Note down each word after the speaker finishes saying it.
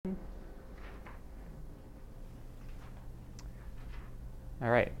All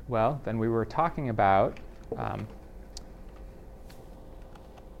right, well, then we were talking about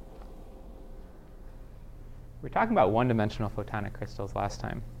one-dimensional photonic crystals last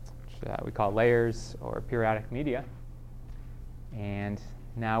time, which we call layers or periodic media. And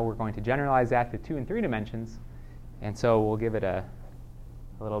now we're going to generalize that to 2 and 3 dimensions. And so we'll give it a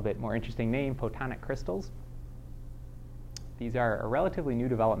little bit more interesting name, photonic crystals. These are a relatively new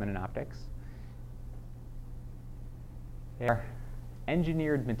development in optics. They are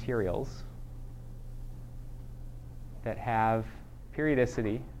engineered materials that have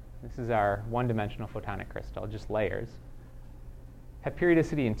periodicity. This is our one-dimensional photonic crystal, just layers. Have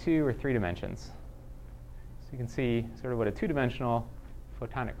periodicity in 2 or 3 dimensions. So you can see sort of what a 2-dimensional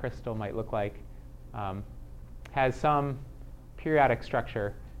photonic crystal might look like. Has some periodic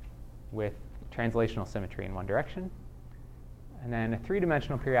structure with translational symmetry in one direction. And then a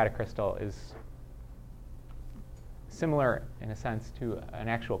 3-dimensional periodic crystal is similar in a sense to an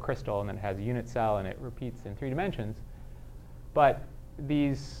actual crystal, and then it has a unit cell and it repeats in 3 dimensions. But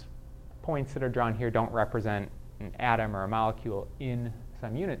these points that are drawn here don't represent an atom or a molecule in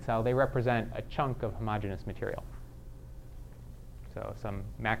some unit cell. They represent a chunk of homogeneous material. So some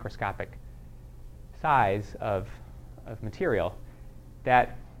macroscopic size of material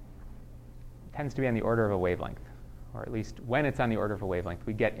that tends to be on the order of a wavelength, or at least when it's on the order of a wavelength,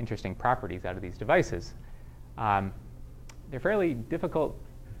 we get interesting properties out of these devices. They're fairly difficult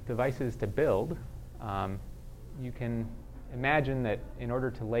devices to build. You can imagine that in order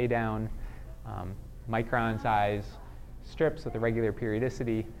to lay down micron-size strips with a regular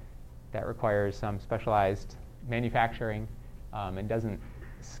periodicity, that requires some specialized manufacturing and doesn't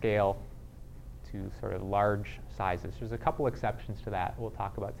scale to sort of large sizes. There's a couple exceptions to that we'll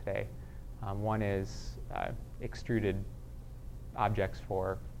talk about today. One is extruded objects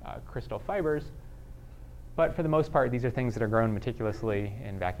for crystal fibers. But for the most part, these are things that are grown meticulously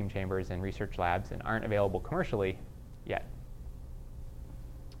in vacuum chambers and research labs and aren't available commercially yet.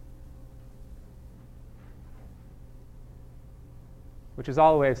 Which is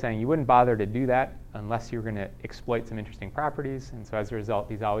all a way of saying you wouldn't bother to do that unless you were going to exploit some interesting properties. And so as a result,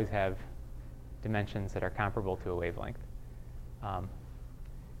 these always have dimensions that are comparable to a wavelength.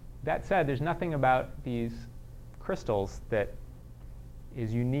 That said, there's nothing about these crystals that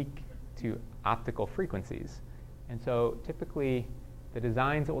is unique to optical frequencies. And so typically the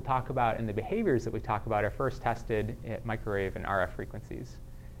designs that we'll talk about and the behaviors that we talk about are first tested at microwave and RF frequencies,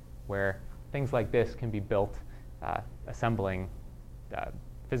 where things like this can be built assembling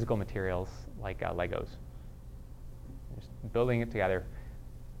physical materials like Legos. Just building it together,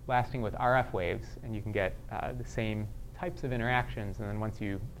 lasting with RF waves, and you can get the same types of interactions. And then once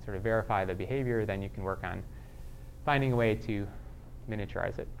you sort of verify the behavior, then you can work on finding a way to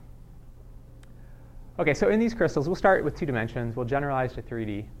miniaturize it. Okay, so in these crystals, we'll start with 2 dimensions. We'll generalize to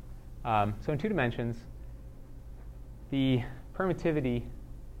 3D. So in 2 dimensions, the permittivity,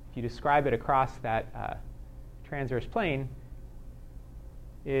 if you describe it across that transverse plane,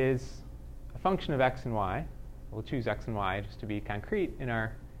 is a function of x and y. We'll choose x and y just to be concrete in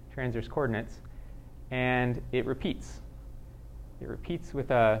our transverse coordinates. And it repeats. It repeats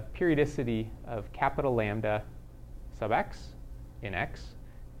with a periodicity of capital lambda sub x in x,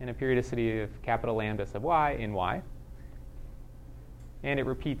 and a periodicity of capital lambda sub y in y. And it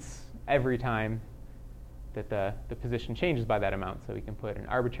repeats every time that the position changes by that amount. So we can put an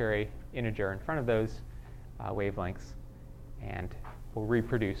arbitrary integer in front of those wavelengths, and we'll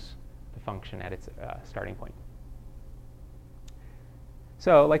reproduce the function at its starting point.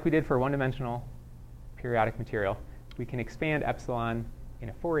 So like we did for one-dimensional periodic material, we can expand epsilon in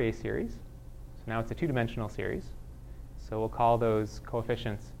a Fourier series. So now it's a 2-dimensional series. So we'll call those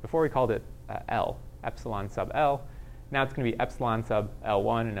coefficients, before we called it L, epsilon sub L. Now it's going to be epsilon sub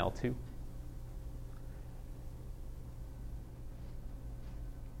L1 and L2.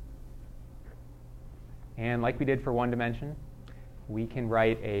 And like we did for one dimension, we can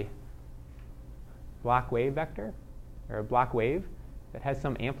write a block wave vector, or a block wave that has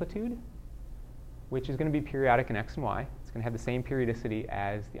some amplitude, which is going to be periodic in x and y. It's going to have the same periodicity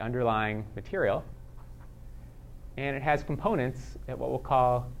as the underlying material. And it has components at what we'll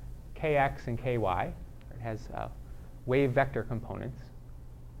call kx and ky. It has wave vector components.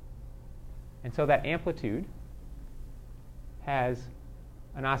 And so that amplitude has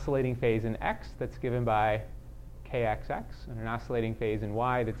an oscillating phase in x that's given by kxx, and an oscillating phase in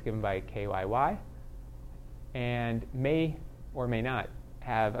y that's given by kyy, and may or may not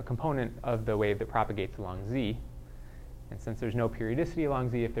have a component of the wave that propagates along z. And since there's no periodicity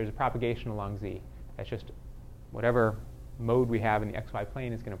along z, if there's a propagation along z, that's just whatever mode we have in the xy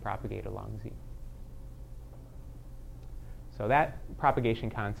plane is going to propagate along z. So that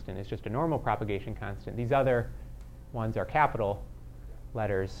propagation constant is just a normal propagation constant. These other ones are capital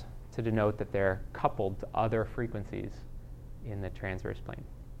letters to denote that they're coupled to other frequencies in the transverse plane.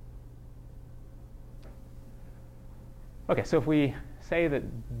 Okay, so if we say that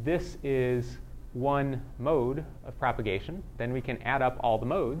this is one mode of propagation, then we can add up all the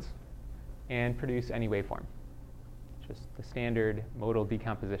modes and produce any waveform. Just the standard modal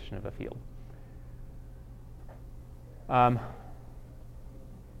decomposition of a field.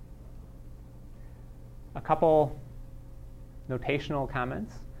 A couple notational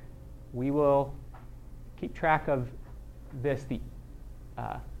comments. We will keep track of this, the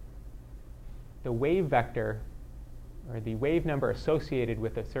wave vector, or the wave number associated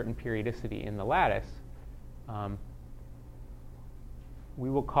with a certain periodicity in the lattice. We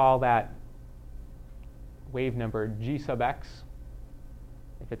will call that wave number G sub x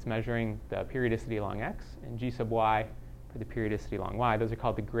if it's measuring the periodicity along x, and G sub y for the periodicity along y. Those are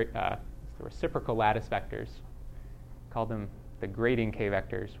called the reciprocal lattice vectors. Call them the grading k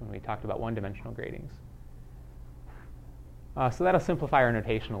vectors when we talked about one-dimensional gradings. So that'll simplify our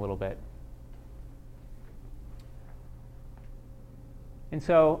notation a little bit. And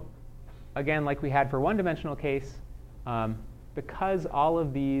so, again, like we had for one-dimensional case, because all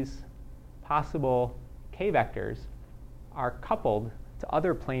of these possible k vectors are coupled to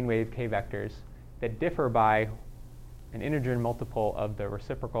other plane wave k vectors that differ by an integer multiple of the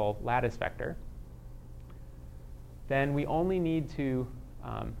reciprocal lattice vector, then we only need to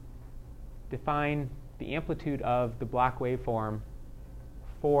define the amplitude of the Bloch waveform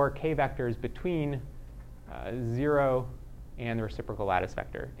for k vectors between 0 and the reciprocal lattice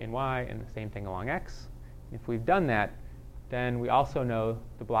vector in y, and the same thing along x. If we've done that, then we also know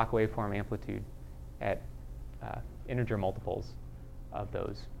the Bloch waveform amplitude at integer multiples of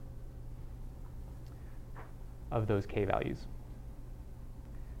those k values.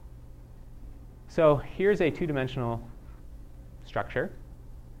 So here's a two-dimensional structure,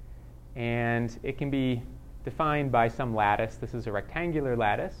 and it can be defined by some lattice. This is a rectangular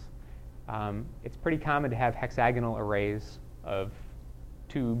lattice. It's pretty common to have hexagonal arrays of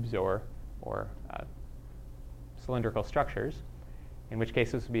tubes or cylindrical structures, in which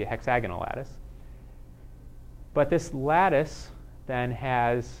case this would be a hexagonal lattice. But this lattice then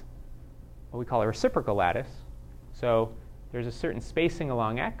has what we call a reciprocal lattice. So there's a certain spacing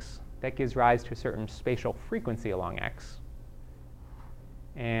along x that gives rise to a certain spatial frequency along x,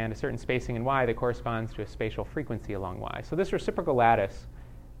 and a certain spacing in y that corresponds to a spatial frequency along y. So this reciprocal lattice,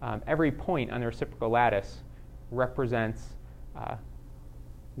 every point on the reciprocal lattice represents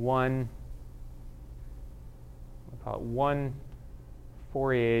one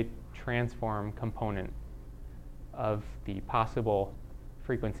Fourier transform component of the possible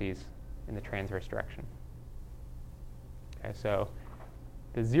frequencies in the transverse direction. Okay, so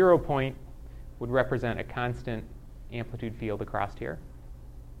the 0 point would represent a constant amplitude field across here.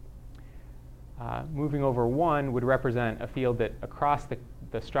 Moving over 1 would represent a field that across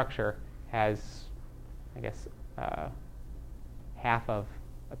the structure has, I guess, half of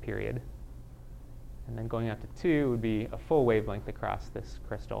a period. And then going out to 2 would be a full wavelength across this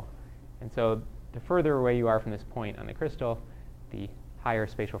crystal. And so the further away you are from this point on the crystal, the higher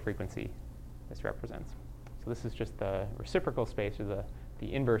spatial frequency this represents. So this is just the reciprocal space, or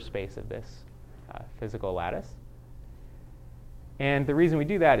the inverse space of this physical lattice. And the reason we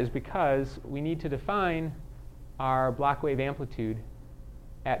do that is because we need to define our Bloch wave amplitude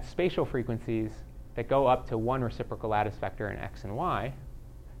at spatial frequencies that go up to one reciprocal lattice vector in x and y.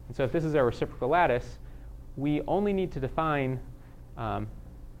 And so if this is our reciprocal lattice, we only need to define,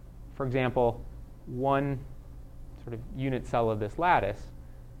 for example, one sort of unit cell of this lattice.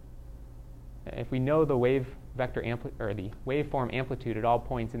 If we know the wave vector or the waveform amplitude at all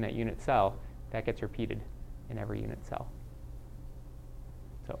points in that unit cell, that gets repeated in every unit cell.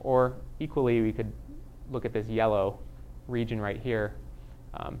 So, or equally, we could look at this yellow region right here,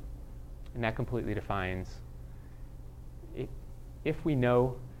 and that completely defines, if we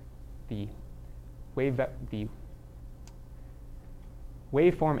know the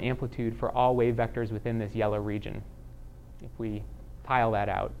waveform amplitude for all wave vectors within this yellow region, if we tile that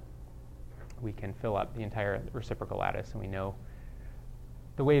out, we can fill up the entire reciprocal lattice, and we know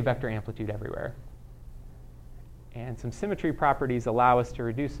the wave vector amplitude everywhere. And some symmetry properties allow us to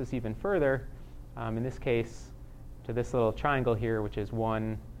reduce this even further, in this case, to this little triangle here, which is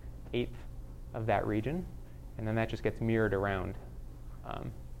 1/8 of that region, and then that just gets mirrored around.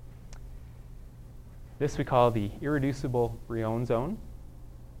 This we call the irreducible Brion zone.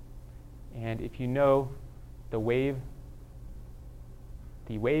 And if you know the wave,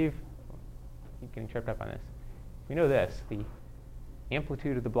 I'm getting tripped up on this. If we know this, the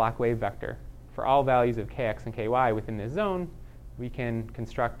amplitude of the block wave vector. For all values of kx and ky within this zone, we can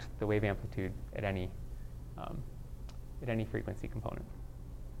construct the wave amplitude at any frequency component.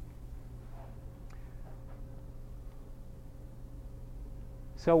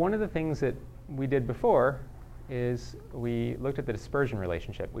 So one of the things that we did before is we looked at the dispersion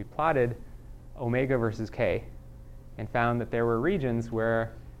relationship. We plotted omega versus k and found that there were regions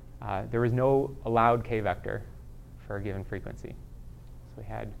where there was no allowed k vector for a given frequency. So we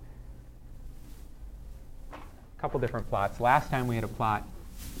had a couple different plots. Last time we had a plot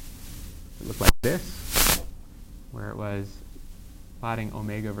that looked like this, where it was plotting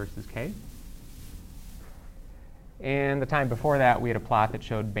omega versus k. And the time before that, we had a plot that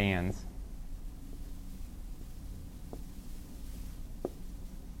showed bands.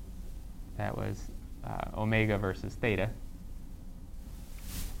 That was omega versus theta.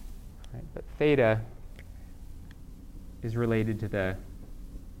 Right, but theta is related to the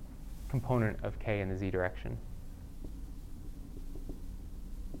component of k in the z direction.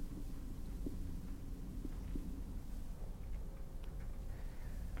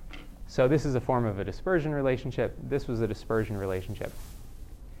 So this is a form of a dispersion relationship. This was a dispersion relationship.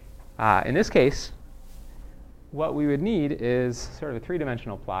 In this case, what we would need is sort of a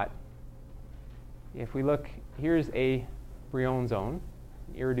three-dimensional plot. If we look, here's a Brion zone,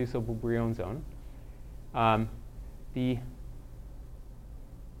 irreducible Brion zone. The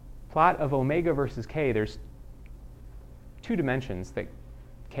plot of omega versus k, there's two dimensions that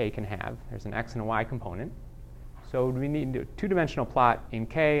k can have. There's an x and a y component. So we need a two-dimensional plot in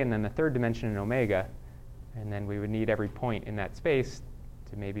k and then the third dimension in omega. And then we would need every point in that space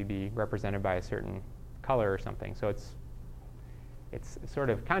to maybe be represented by a certain color or something. So it's a sort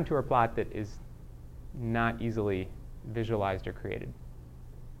of contour plot that is not easily visualized or created.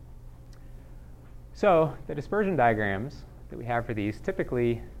 So the dispersion diagrams that we have for these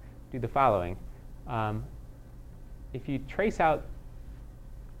typically do the following. If you trace out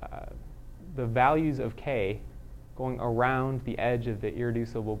the values of k going around the edge of the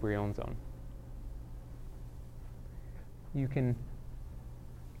irreducible Brion zone, you can,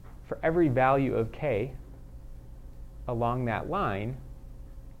 for every value of k along that line,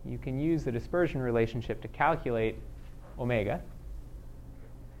 you can use the dispersion relationship to calculate omega,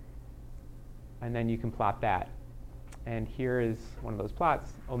 and then you can plot that. And here is one of those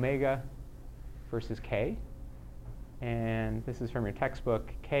plots, omega versus k. And this is from your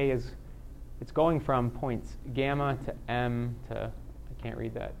textbook. K is, it's going from points gamma to m to, I can't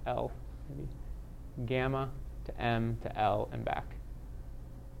read that, L, maybe, gamma to m to L and back.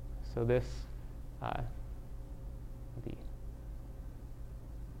 So this,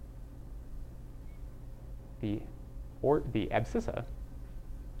 the abscissa, I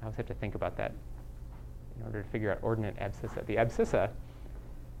always have to think about that in order to figure out ordinate abscissa. The abscissa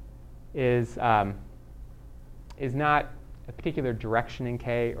is not a particular direction in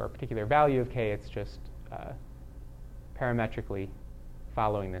k or a particular value of k. It's just parametrically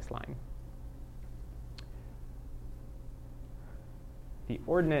following this line. The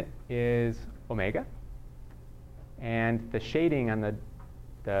ordinate is omega, and the shading on the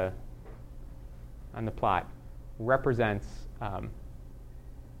plot represents the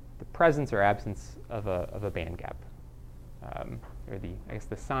presence or absence of a band gap, or the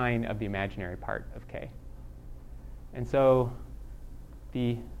sign of the imaginary part of k. And so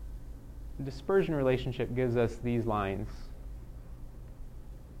the dispersion relationship gives us these lines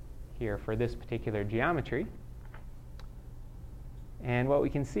here for this particular geometry. And what we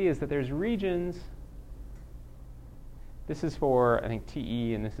can see is that there's regions. This is for, I think,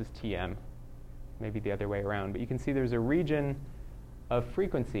 TE, and this is TM. Maybe the other way around. But you can see there's a region of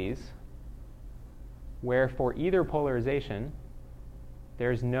frequencies where for either polarization,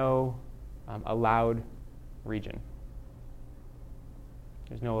 there's no allowed region.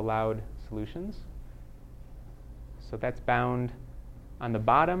 There's no allowed solutions. So that's bound on the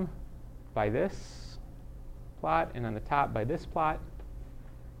bottom by this plot and on the top by this plot.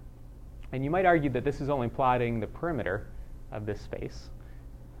 And you might argue that this is only plotting the perimeter of this space.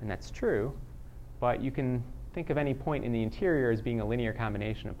 And that's true. But you can think of any point in the interior as being a linear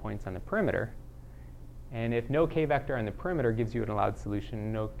combination of points on the perimeter. And if no k vector on the perimeter gives you an allowed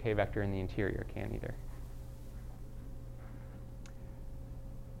solution, no k vector in the interior can either.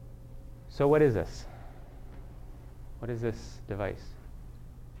 So what is this? What is this device?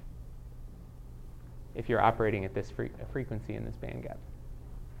 If you're operating at this frequency in this band gap.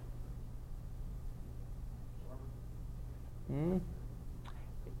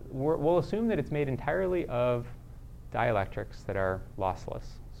 We'll assume that it's made entirely of dielectrics that are lossless.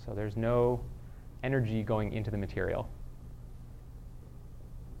 So there's no energy going into the material.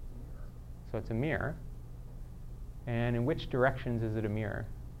 So it's a mirror. And in which directions is it a mirror?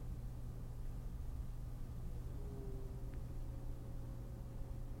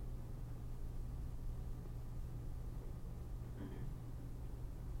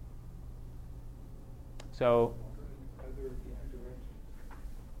 So,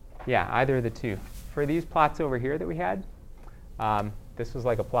 yeah, either of the two. For these plots over here that we had, this was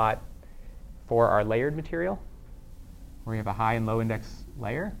like a plot for our layered material, where you have a high and low index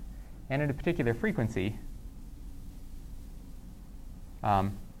layer. And at a particular frequency,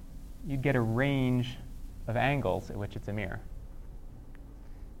 you'd get a range of angles at which it's a mirror.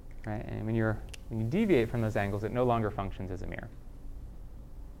 Right? And when you deviate from those angles, it no longer functions as a mirror.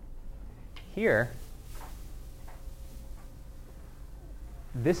 Here,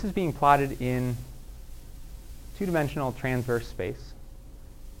 this is being plotted in two-dimensional transverse space.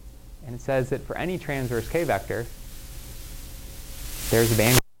 And it says that for any transverse k vector, there's a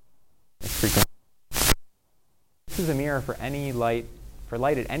band frequency. This is a mirror for any light, for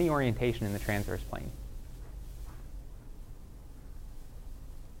light at any orientation in the transverse plane.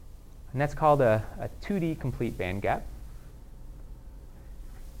 And that's called a 2D complete band gap.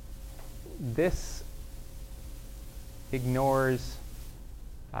 This ignores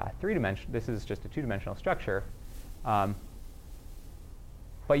three-dimensional. This is just a two-dimensional structure. But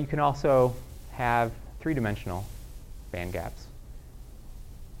you can also have three-dimensional band gaps,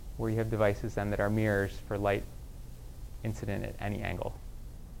 where you have devices then that are mirrors for light incident at any angle.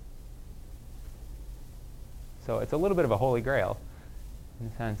 So it's a little bit of a holy grail in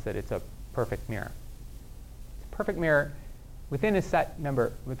the sense that it's a perfect mirror. It's a perfect mirror within a set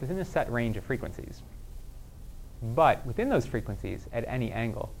range of frequencies. But within those frequencies, at any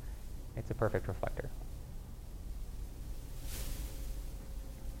angle, it's a perfect reflector.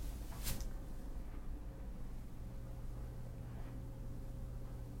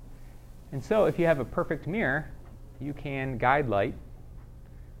 And so if you have a perfect mirror, you can guide light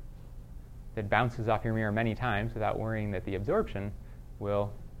that bounces off your mirror many times without worrying that the absorption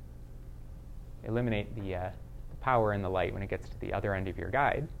will eliminate the power in the light when it gets to the other end of your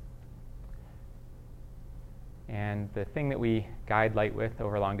guide. And the thing that we guide light with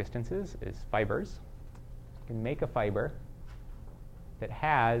over long distances is fibers. You can make a fiber that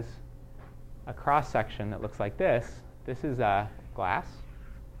has a cross-section that looks like this. This is glass,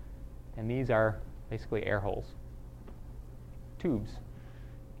 and these are basically air holes, tubes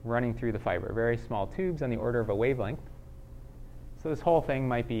running through the fiber, very small tubes on the order of a wavelength. So this whole thing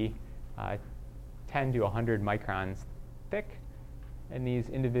might be 10 to 100 microns thick, and these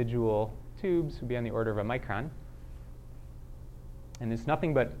individual tubes would be on the order of a micron. And it's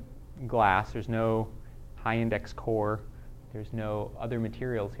nothing but glass. There's no high index core. There's no other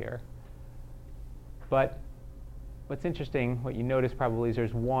materials here. But what's interesting, what you notice probably is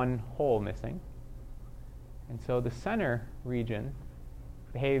there's one hole missing. And so the center region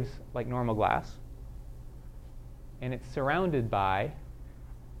behaves like normal glass. And it's surrounded by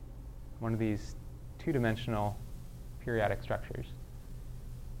one of these two-dimensional periodic structures,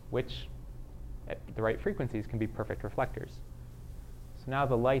 which at the right frequencies can be perfect reflectors. So now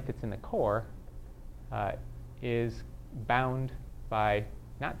the light that's in the core is bound by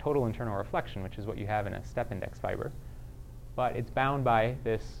not total internal reflection, which is what you have in a step index fiber, but it's bound by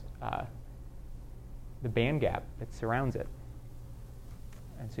this the band gap that surrounds it.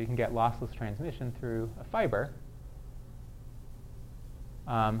 And so you can get lossless transmission through a fiber.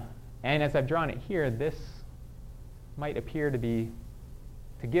 And as I've drawn it here, this might appear to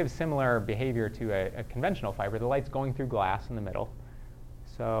give similar behavior to a conventional fiber. The light's going through glass in the middle.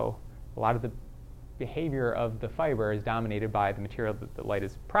 So a lot of the behavior of the fiber is dominated by the material that the light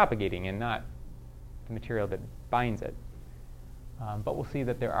is propagating and not the material that binds it. But we'll see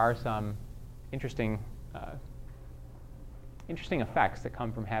that there are some interesting effects that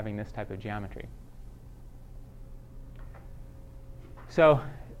come from having this type of geometry. So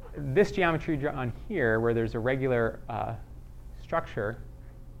this geometry drawn here, where there's a regular structure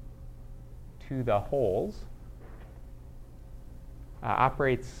to the holes,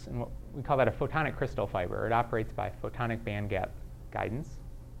 operates in what we call that a photonic crystal fiber. It operates by photonic band gap guidance.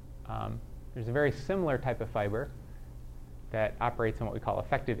 There's a very similar type of fiber that operates in what we call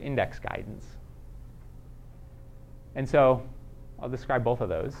effective index guidance. And so I'll describe both of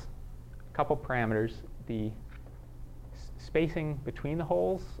those. A couple parameters. The spacing between the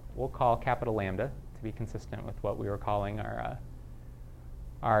holes we'll call capital lambda to be consistent with what we were calling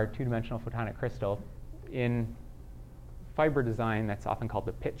our two-dimensional photonic crystal. In fiber design, that's often called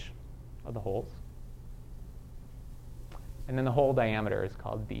the pitch of the holes. And then the hole diameter is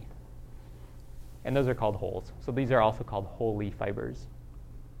called d. And those are called holes. So these are also called Holy fibers.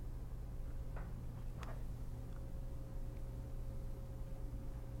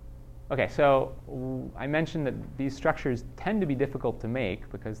 Okay, so I mentioned that these structures tend to be difficult to make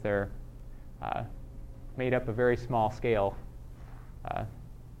because they're made up of very small scale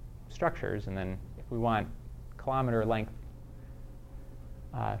structures. And then if we want kilometer length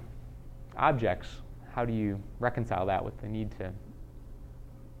objects, how do you reconcile that with the need to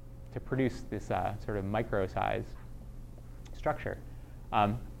produce this sort of micro size structure?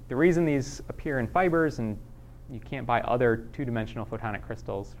 The reason these appear in fibers and you can't buy other two-dimensional photonic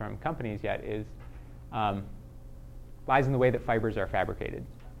crystals from companies yet is lies in the way that fibers are fabricated.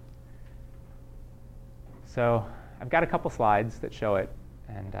 So I've got a couple slides that show it,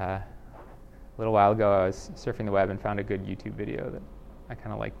 and a little while ago I was surfing the web and found a good YouTube video that I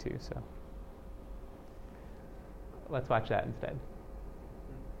kind of like too. So let's watch that instead.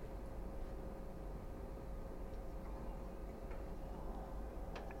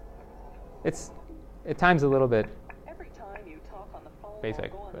 It's at times a little bit Every time you talk on the phone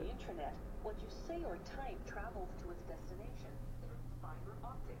basic, or go on but the internet, what you say or type travels to its destination. Fiber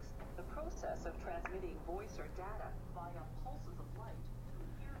optics, the process of transmitting voice or data via pulses of light through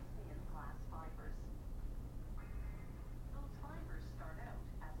hair-thin glass fibers. Those fibers start out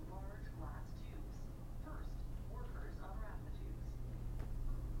as large glass tubes. First, workers unwrap the tubes.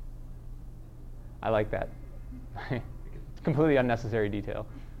 I like that. Completely unnecessary detail.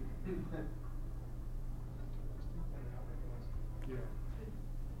 Then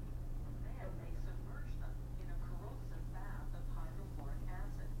they submerge them in a corrosive bath of hydrochloric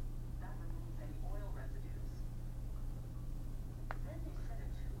acid. That removes any oil residues. Then they set a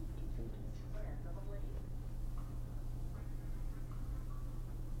tube into each end of a blade.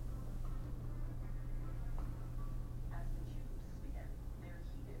 As the tubes spin, they're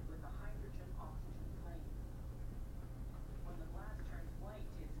heated with a hydrogen-oxygen flame. When the glass turns white,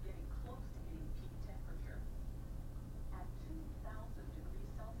 it's getting close to hitting peak temperature. At 2,000 degrees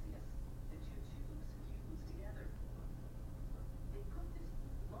Celsius, the two tubes fuse together. They put this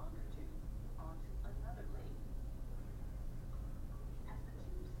longer tube onto another blade. As the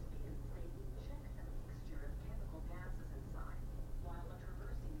tube spins, they inject a mixture of chemical gases inside, while a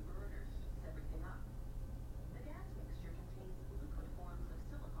traversing burner heats everything up. The gas mixture contains liquid forms of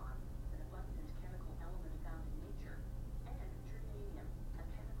silicon, an abundant chemical element found in nature, and germanium, a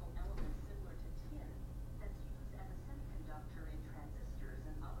chemical element similar to tin that's used as a semiconductor in transistors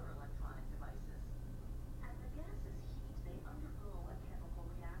and other electronic devices. As the gases heat, they undergo a chemical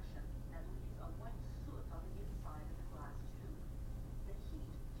reaction that leaves a white soot on the inside of the glass tube. The heat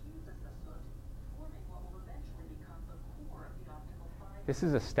fuses the soot, forming what will eventually become the core of the optical fiber. This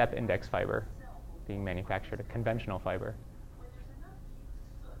is a step index fiber being manufactured, a conventional fiber. When there's enough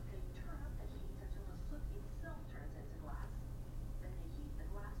fused soot, they turn up the heat until the soot itself turns into glass. Then they heat the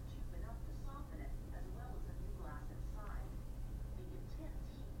glass tube enough to soften it, as well as the new glass inside. The intense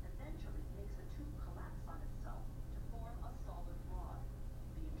heat eventually makes the tube collapse on itself to form a solid rod.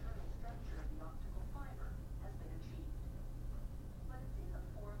 The internal structure of the optical fiber has been achieved. But it's in the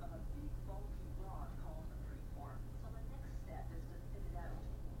form of a big bulky rod called a preform, so the next step is to thin it out.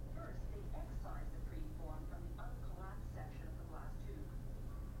 First, they excise the preform from the uncollapsed section of the glass tube.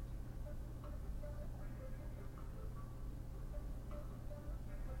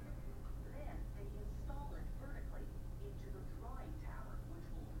 Then they install it vertically into the drying tower, which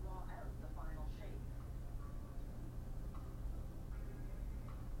will draw out the final shape.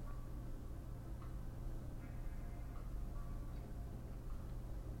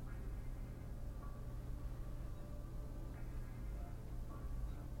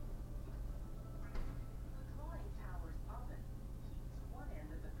 The drawing tower's oven heats one end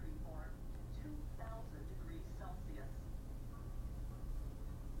of the preform to 2,000 degrees Celsius.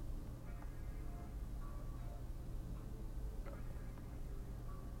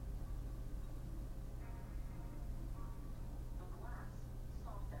 The glass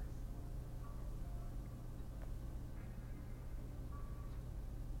softens.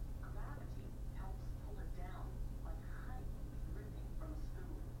 Gravity helps pull it down, like honey dripping from a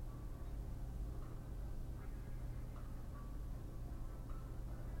spoon.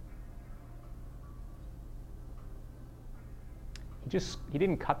 He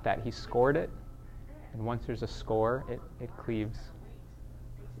didn't cut that, he scored it. And once there's a score, it cleaves.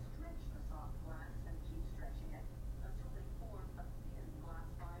 They stretch the soft glass and keep stretching it until they form a thin glass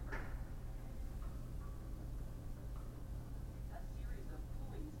fiber. A series of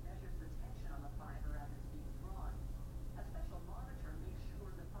pulleys measures the tension on the fiber as it's being drawn. A special monitor makes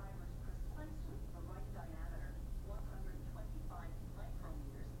sure the fiber's precisely the right diameter, 125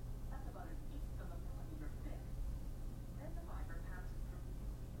 micrometers. That's about an eighth of a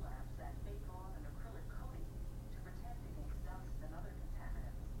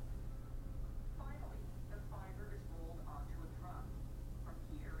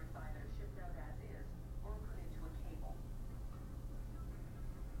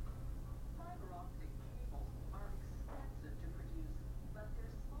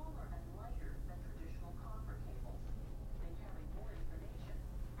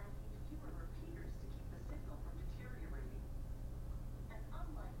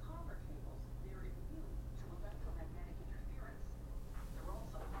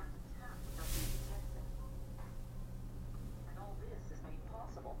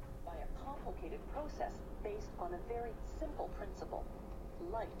process based on a very simple principle: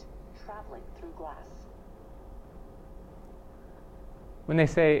 light traveling through glass. When they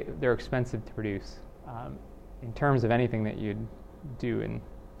say they're expensive to produce, in terms of anything that you'd do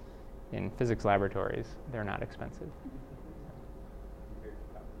in physics laboratories, they're not expensive.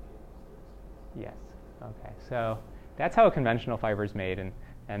 Yes. Okay. So that's how a conventional fiber is made,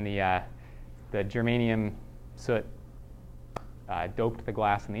 and the germanium soot doped the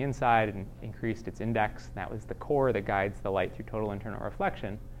glass on the inside and increased its index. That was the core that guides the light through total internal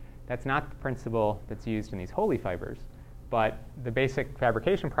reflection. That's not the principle that's used in these Holy fibers, but the basic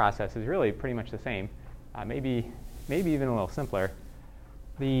fabrication process is really pretty much the same, maybe even a little simpler.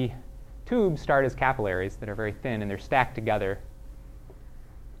 The tubes start as capillaries that are very thin, and they're stacked together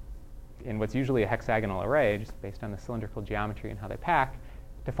in what's usually a hexagonal array, just based on the cylindrical geometry and how they pack,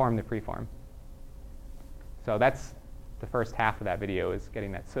 to form the preform. So that's the first half of that video, is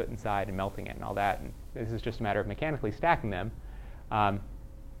getting that soot inside and melting it and all that. And this is just a matter of mechanically stacking them.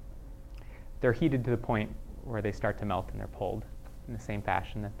 They're heated to the point where they start to melt, and they're pulled in the same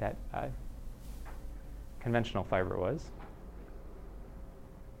fashion that conventional fiber was.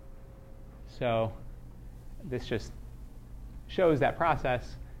 So this just shows that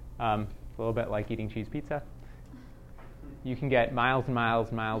process. A little bit like eating cheese pizza. You can get miles and miles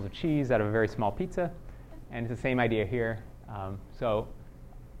and miles of cheese out of a very small pizza, and it's the same idea here. So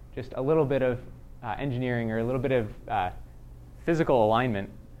just a little bit of engineering, or a little bit of physical alignment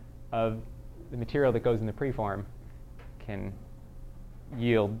of the material that goes in the preform can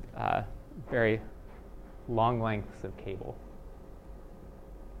yield very long lengths of cable.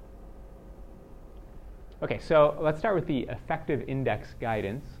 Okay, so let's start with the effective index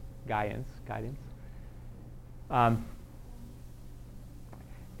guidance.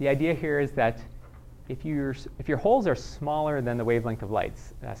 The idea here is that if your holes are smaller than the wavelength of light,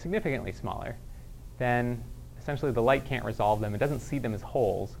 significantly smaller, then essentially the light can't resolve them. It doesn't see them as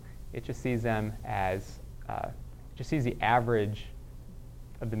holes. It just sees them as just sees the average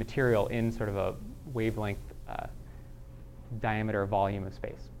of the material in sort of a wavelength diameter volume of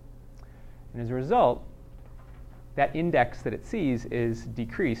space. And as a result, that index that it sees is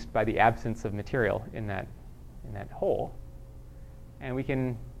decreased by the absence of material in that hole. And we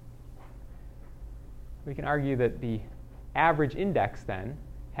can argue that the average index then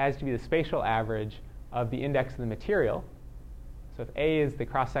has to be the spatial average of the index of the material. So if A is the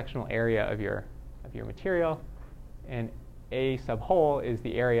cross-sectional area of your material, and A sub hole is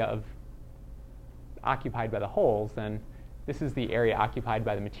the area occupied by the holes, then this is the area occupied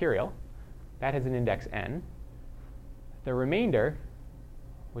by the material. That has an index n. The remainder,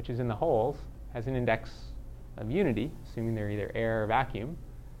 which is in the holes, has an index of unity, assuming they're either air or vacuum.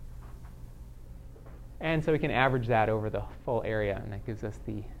 And so we can average that over the full area, and that gives us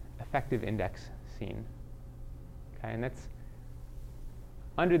the effective index seen. Okay, and that's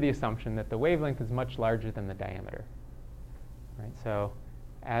under the assumption that the wavelength is much larger than the diameter. Right? So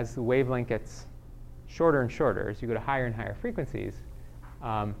as the wavelength gets shorter and shorter, as you go to higher and higher frequencies,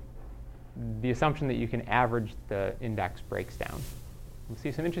 the assumption that you can average the index breaks down. We'll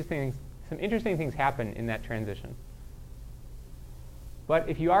see some interesting things happen in that transition. But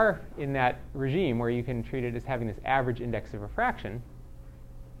if you are in that regime where you can treat it as having this average index of refraction,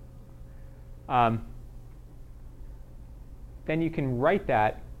 then you can write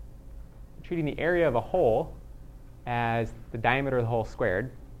that, treating the area of a hole as the diameter of the hole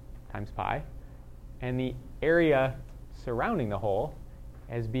squared times pi, and the area surrounding the hole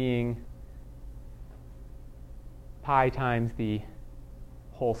as being pi times the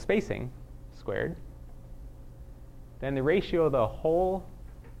hole spacing squared. Then the ratio of the hole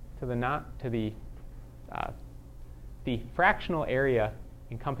to the fractional area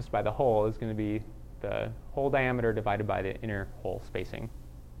encompassed by the hole is going to be the hole diameter divided by the inner hole spacing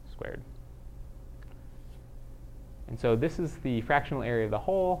squared. And so this is the fractional area of the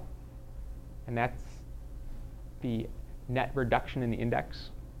hole, and that's the net reduction in the index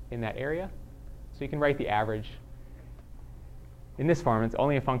in that area. So you can write the average in this form. It's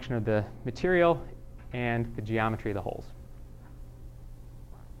only a function of the material and the geometry of the holes.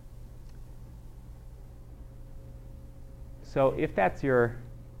 So if that's your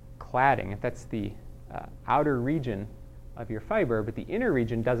cladding, if that's the outer region of your fiber, but the inner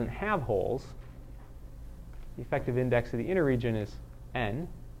region doesn't have holes, the effective index of the inner region is n,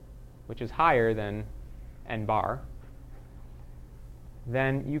 which is higher than n bar,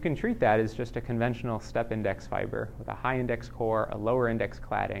 then you can treat that as just a conventional step index fiber with a high index core, a lower index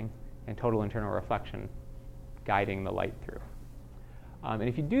cladding, and total internal reflection guiding the light through. And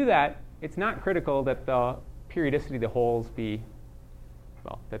if you do that, it's not critical that the periodicity of the holes be,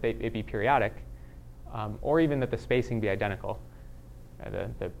 well, that it be periodic. or even that the spacing be identical,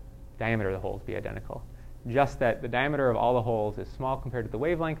 the diameter of the holes be identical. Just that the diameter of all the holes is small compared to the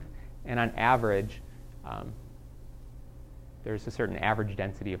wavelength, and on average, there's a certain average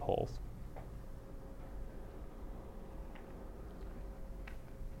density of holes.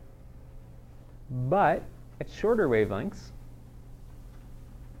 But at shorter wavelengths,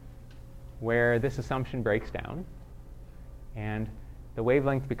 where this assumption breaks down, and the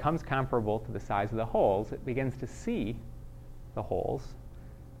wavelength becomes comparable to the size of the holes, it begins to see the holes.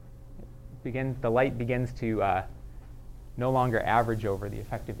 The light begins to no longer average over the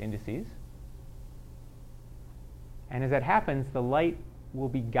effective indices. And as that happens, the light will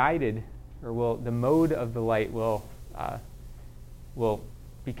be guided, or the mode of the light will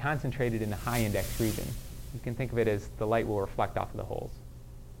be concentrated in the high index region. You can think of it as the light will reflect off of the holes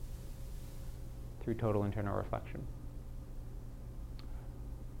through total internal reflection.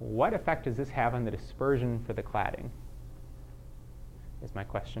 What effect does this have on the dispersion for the cladding? Is my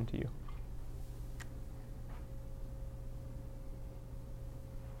question to you.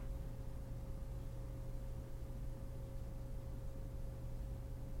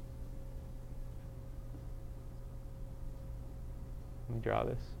 Let me draw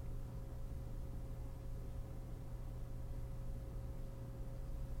this.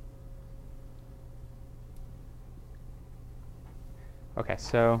 Okay,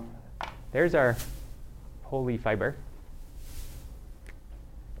 so there's our poly fiber.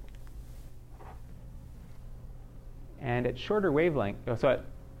 And at shorter wavelength, so at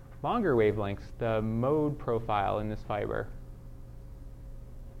longer wavelengths, the mode profile in this fiber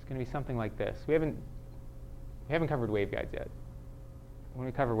is going to be something like this. We haven't covered waveguides yet. When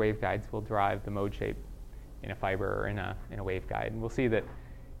we cover waveguides, we'll derive the mode shape in a fiber or in a waveguide. And we'll see that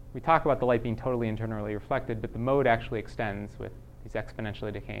we talk about the light being totally internally reflected, but the mode actually extends with these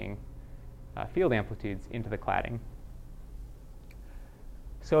exponentially decaying field amplitudes into the cladding.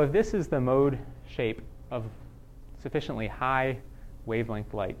 So if this is the mode shape of sufficiently high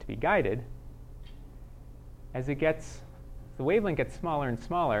wavelength light to be guided, as the wavelength gets smaller and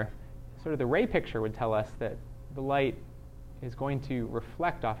smaller, sort of the ray picture would tell us that the light is going to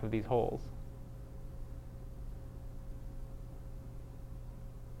reflect off of these holes.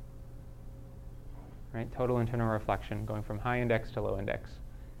 Right? Total internal reflection going from high index to low index.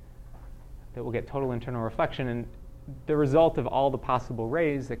 That will get total internal reflection, and the result of all the possible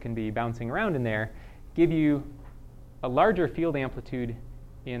rays that can be bouncing around in there give you a larger field amplitude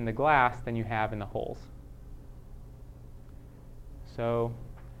in the glass than you have in the holes. So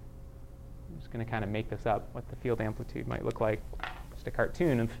I'm just going to kind of make this up, what the field amplitude might look like. Just a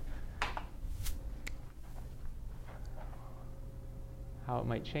cartoon of how it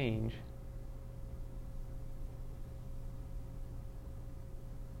might change.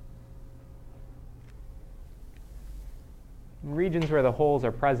 In regions where the holes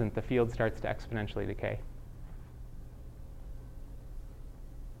are present, the field starts to exponentially decay.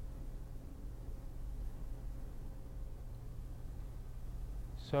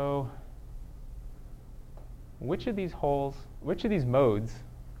 So which of these modes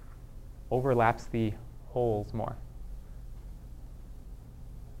overlaps the holes more?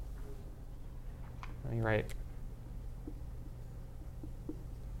 Let me write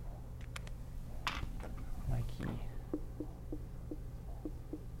my key.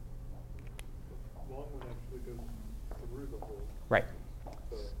 Long one actually goes through the hole. Right.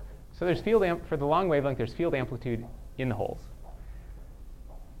 So there's for the long wavelength, there's field amplitude in the holes.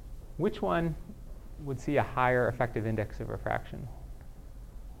 Which one would see a higher effective index of refraction?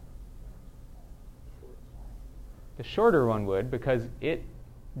 The shorter one would, because it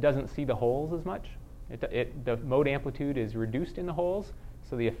doesn't see the holes as much. The mode amplitude is reduced in the holes,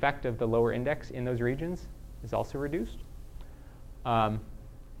 so the effect of the lower index in those regions is also reduced. And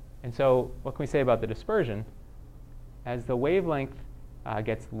so what can we say about the dispersion? As the wavelength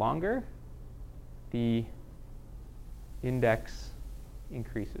gets longer, the index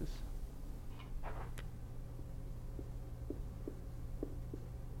increases.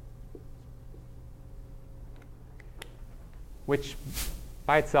 Which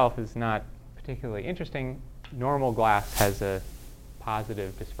by itself is not particularly interesting. Normal glass has a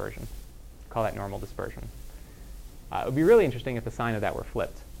positive dispersion. Call that normal dispersion. It would be really interesting if the sign of that were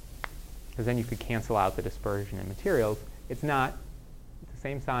flipped, because then you could cancel out the dispersion in materials. It's not. It's the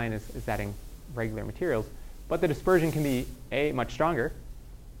same sign as that in regular materials, but the dispersion can be A, much stronger,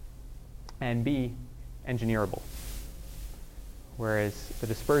 and B, engineerable. Whereas the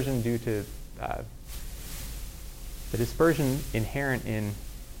dispersion due to the dispersion inherent in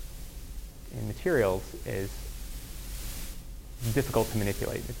materials is difficult to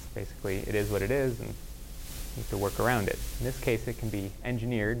manipulate. It's basically, it is what it is, and You have to work around it. In this case, it can be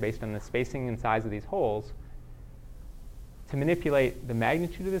engineered based on the spacing and size of these holes to manipulate the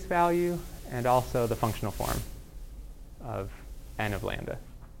magnitude of this value and also the functional form of n of lambda.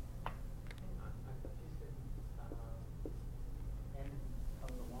 I thought you said n of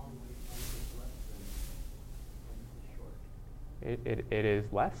the long wavelength is less than n of the short. It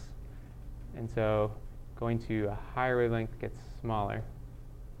is less, and so going to a higher wavelength gets smaller.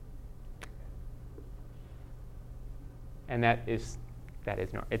 And it's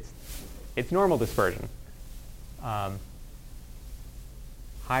normal dispersion. Higher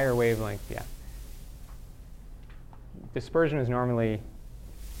wavelength, yeah. Dispersion is normally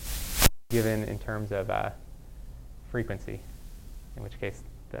given in terms of frequency, in which case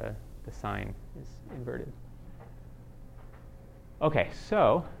the sign is inverted. Okay,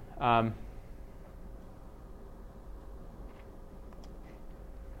 so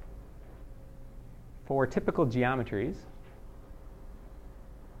for typical geometries,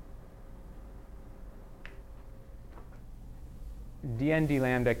 dn d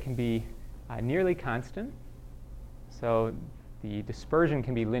lambda can be nearly constant. So the dispersion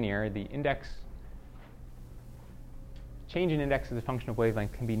can be linear. The change in index as a function of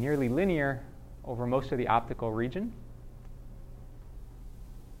wavelength can be nearly linear over most of the optical region,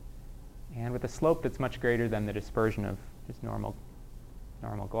 and with a slope that's much greater than the dispersion of just normal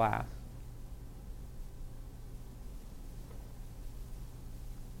glass.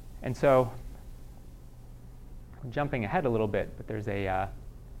 And so I'm jumping ahead a little bit, but there's a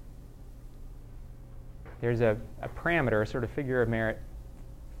parameter, a sort of figure of merit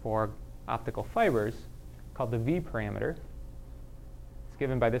for optical fibers called the V parameter. It's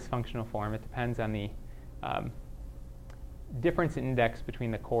given by this functional form. It depends on the difference in index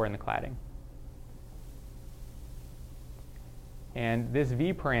between the core and the cladding. And this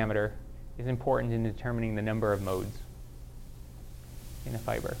V parameter is important in determining the number of modes in a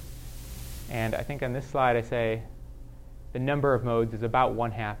fiber. And I think on this slide I say the number of modes is about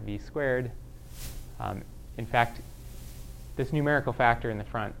 1/2 V squared. In fact, this numerical factor in the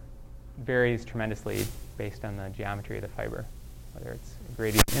front varies tremendously based on the geometry of the fiber, whether it's a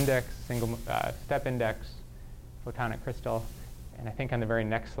gradient index, single step index, photonic crystal, and I think on the very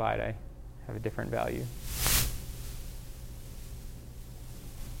next slide I have a different value.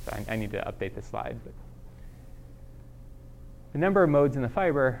 So I need to update this slide. But the number of modes in the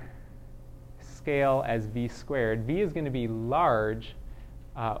fiber scale as V squared. V is going to be large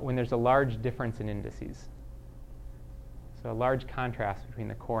when there's a large difference in indices. So a large contrast between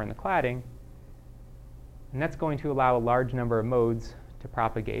the core and the cladding. And that's going to allow a large number of modes to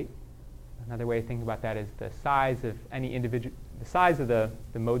propagate. Another way to think about that is the size of any individual, the size of the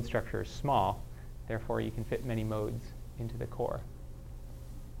mode structure is small. Therefore, you can fit many modes into the core.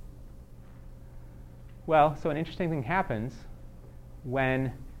 Well, so an interesting thing happens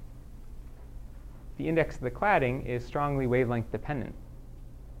when the index of the cladding is strongly wavelength dependent.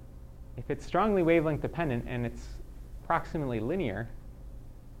 If it's strongly wavelength dependent and it's approximately linear,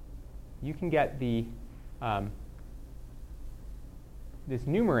 you can get the this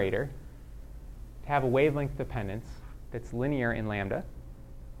numerator to have a wavelength dependence that's linear in lambda.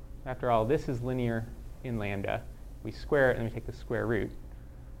 After all, this is linear in lambda. We square it and we take the square root.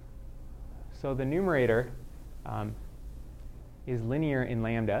 So the numerator is linear in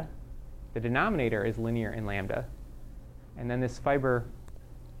lambda. The denominator is linear in lambda. And then this fiber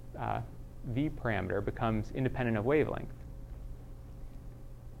V parameter becomes independent of wavelength.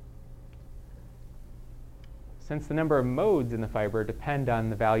 Since the number of modes in the fiber depend on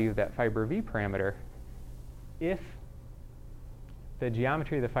the value of that fiber V parameter, if the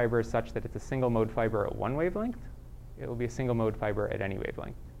geometry of the fiber is such that it's a single mode fiber at one wavelength, it will be a single mode fiber at any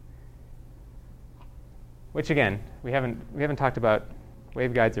wavelength. Which again, we haven't talked about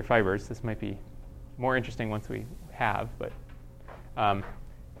waveguides or fibers. This might be more interesting once we have, but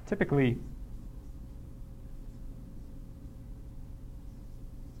typically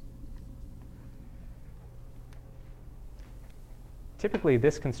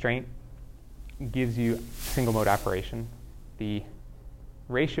this constraint gives you single mode operation. The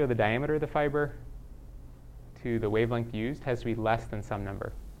ratio of the diameter of the fiber to the wavelength used has to be less than some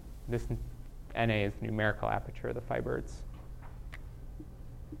number. This NA is the numerical aperture of the fiber. It's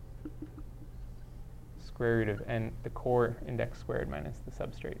square root of n, the core index squared minus the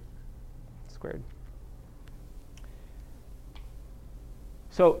substrate squared.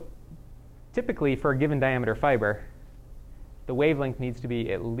 So typically for a given diameter fiber, the wavelength needs to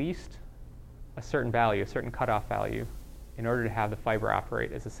be at least a certain value, a certain cutoff value, in order to have the fiber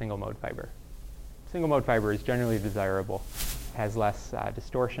operate as a single mode fiber. Single mode fiber is generally desirable, has less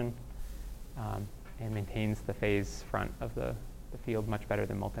distortion, and maintains the phase front of the field much better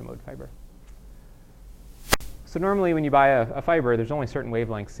than multimode fiber. So normally when you buy a fiber, there's only certain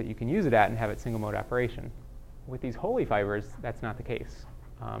wavelengths that you can use it at and have it single mode operation. With these Holy fibers, that's not the case.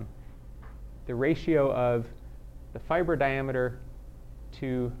 The ratio of the fiber diameter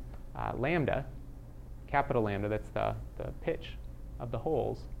to lambda, capital lambda, that's the pitch of the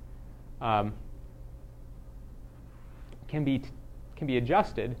holes, can be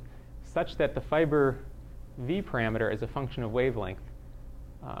adjusted such that the fiber V parameter as a function of wavelength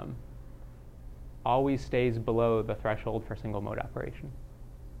always stays below the threshold for single mode operation.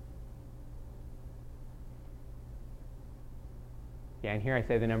 Yeah, and here I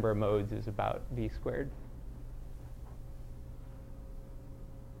say the number of modes is about V squared.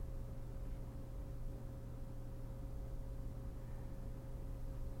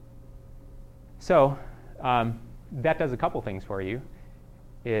 So that does a couple things for you.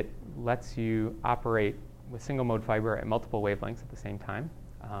 It lets you operate with single mode fiber at multiple wavelengths at the same time.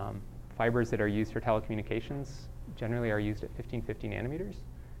 Fibers that are used for telecommunications generally are used at 1550 nanometers.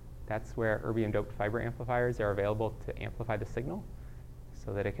 That's where erbium doped fiber amplifiers are available to amplify the signal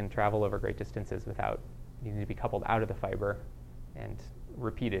so that it can travel over great distances without needing to be coupled out of the fiber and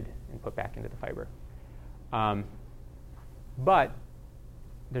repeated and put back into the fiber. But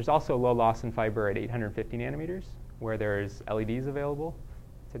there's also low loss in fiber at 850 nanometers, where there's LEDs available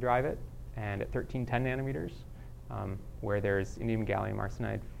to drive it, and at 1310 nanometers, where there's indium gallium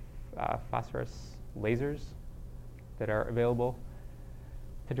arsenide phosphorus lasers that are available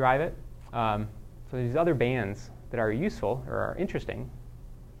to drive it. So these other bands that are useful or are interesting.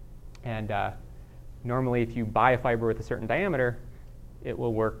 And normally, if you buy a fiber with a certain diameter, it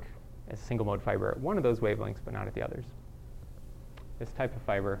will work as a single mode fiber at one of those wavelengths, but not at the others. This type of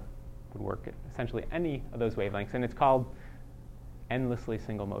fiber would work at essentially any of those wavelengths, and it's called endlessly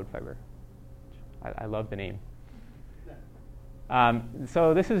single mode fiber. I love the name.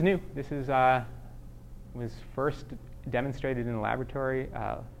 So this is new. This is was first demonstrated in the laboratory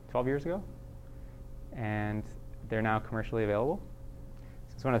 12 years ago, and they're now commercially available.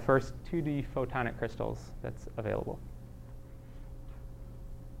 So it's one of the first 2D photonic crystals that's available.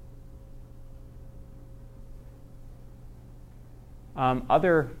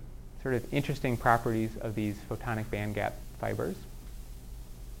 Other sort of interesting properties of these photonic bandgap fibers.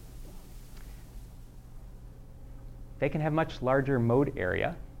 They can have much larger mode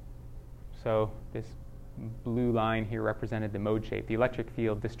area. So this blue line here represented the mode shape, the electric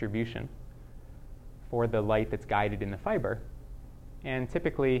field distribution for the light that's guided in the fiber. And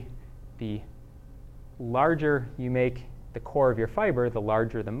typically, the larger you make the core of your fiber, the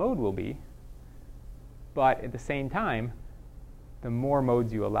larger the mode will be. But at the same time, the more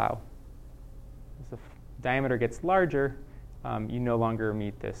modes you allow. As the diameter gets larger, you no longer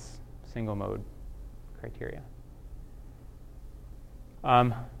meet this single mode criteria.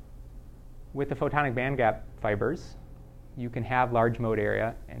 With the photonic bandgap fibers, you can have large mode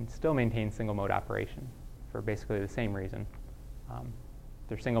area and still maintain single mode operation for basically the same reason.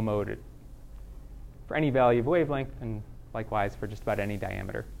 They're single mode for any value of wavelength, and likewise for just about any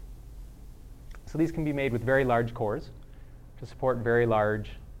diameter. So these can be made with very large cores to support very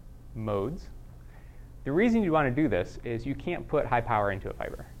large modes. The reason you want to do this is you can't put high power into a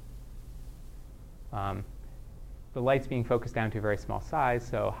fiber. The light's being focused down to a very small size,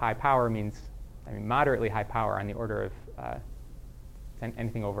 so high power means, moderately high power on the order of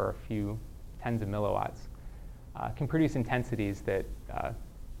anything over a few tens of milliwatts can produce intensities that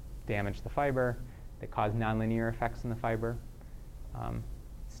damage the fiber, that cause nonlinear effects in the fiber.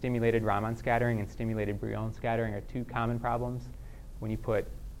 Stimulated Raman scattering and stimulated Brillouin scattering are two common problems when you put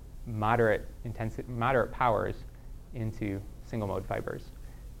moderate powers into single mode fibers.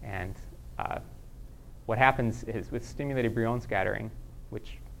 And what happens is with stimulated Brillouin scattering,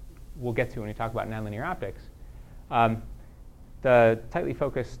 which we'll get to when we talk about nonlinear optics, the tightly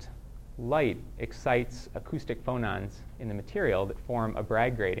focused light excites acoustic phonons in the material that form a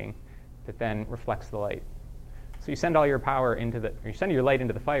Bragg grating that then reflects the light. So you send all your power you send your light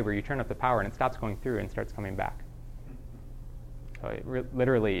into the fiber, you turn up the power, and it stops going through and starts coming back. So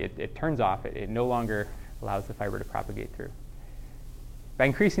it turns off. It no longer allows the fiber to propagate through. By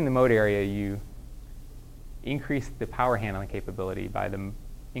increasing the mode area, you increase the power handling capability by the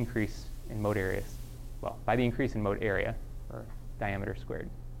increase in mode areas. Well, by the increase in mode area, or diameter squared.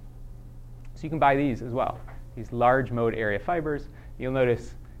 So you can buy these as well. These large mode area fibers. You'll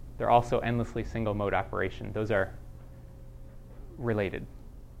notice they're also endlessly single mode operation. Those are related,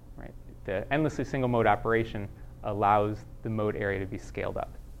 right? The endlessly single mode operation allows the mode area to be scaled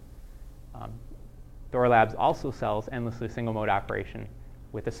up. Thorlabs also sells endlessly single mode operation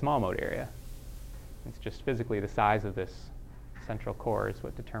with a small mode area. It's just physically the size of this central core is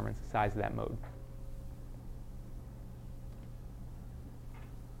what determines the size of that mode.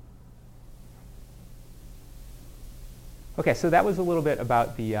 Okay, so that was a little bit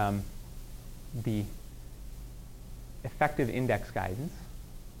about the effective index guidance.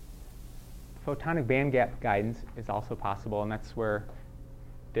 Photonic band gap guidance is also possible, and that's where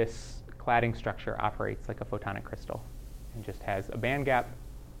this cladding structure operates like a photonic crystal and just has a band gap,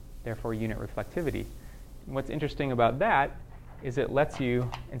 therefore unit reflectivity. And what's interesting about that is it lets you,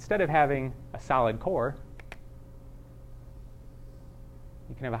 instead of having a solid core,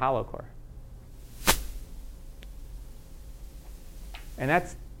 you can have a hollow core. And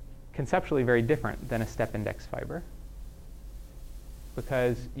that's conceptually very different than a step index fiber,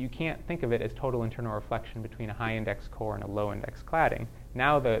 because you can't think of it as total internal reflection between a high index core and a low index cladding.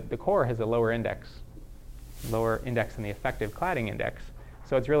 Now the core has a lower index than the effective cladding index,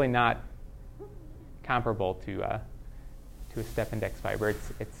 so it's really not comparable to a step index fiber.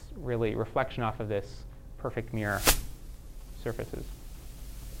 It's really reflection off of this perfect mirror surfaces.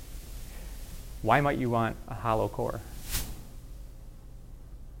 Why might you want a hollow core?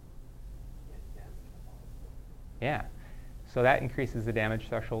 Yeah, so that increases the damage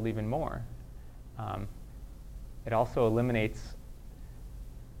threshold even more. It also eliminates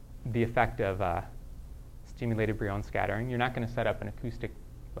the effect of stimulated Brion scattering. You're not going to set up an acoustic,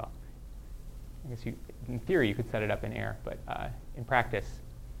 well, I guess in theory you could set it up in air, but in practice,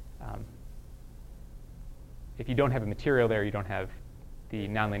 if you don't have a material there, you don't have the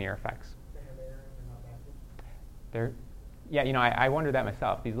nonlinear effects. They have air and they're not vacuum? They're, yeah, you know, I wonder that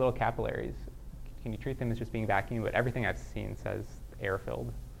myself. These little capillaries, can you treat them as just being vacuum? But everything I've seen says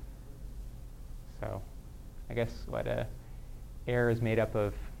air-filled. So I guess what air is made up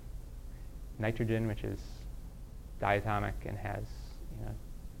of nitrogen, which is diatomic and has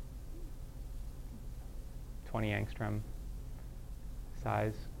 20 angstrom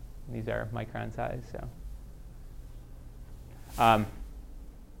size. And these are micron size. So I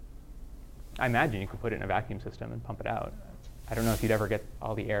imagine you could put it in a vacuum system and pump it out. I don't know if you'd ever get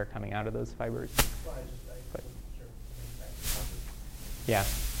all the air coming out of those fibers. Well, I But- wasn't sure if the manufacturer Yeah.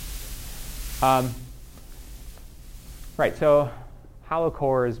 Right, so hollow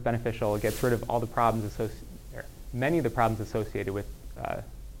core is beneficial. It gets rid of all the problems many of the problems associated with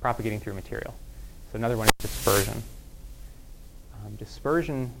propagating through material. So another one is dispersion.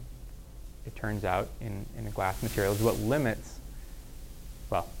 Dispersion, it turns out, in a glass material is what limits,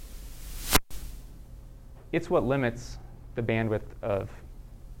 well, it's what limits the bandwidth of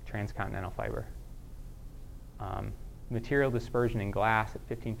transcontinental fiber. Material dispersion in glass at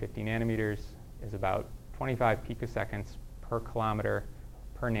 1550 nanometers is about 25 picoseconds per kilometer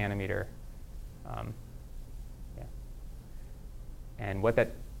per nanometer. Yeah. And what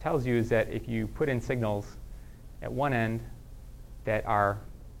that tells you is that if you put in signals at one end that are,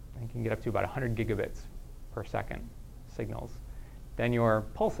 you can get up to about 100 gigabits per second signals, then your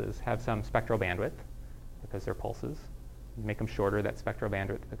pulses have some spectral bandwidth because they're pulses. You make them shorter, that spectral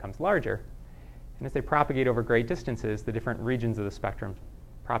bandwidth becomes larger. And as they propagate over great distances, the different regions of the spectrum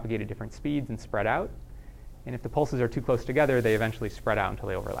propagate at different speeds and spread out. And if the pulses are too close together, they eventually spread out until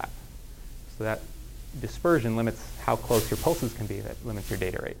they overlap. So that dispersion limits how close your pulses can be. That limits your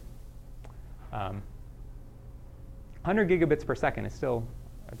data rate. 100 gigabits per second is still,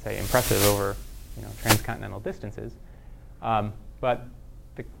 I'd say, impressive over transcontinental distances. But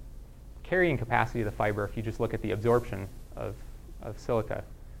the carrying capacity of the fiber, if you just look at the absorption of silica,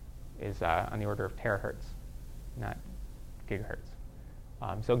 is on the order of terahertz, not gigahertz.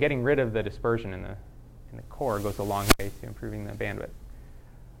 So getting rid of the dispersion in the core goes a long way to improving the bandwidth.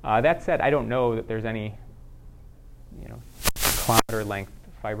 That said, I don't know that there's any kilometer-length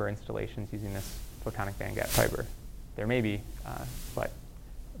fiber installations using this photonic bandgap fiber. There may be, but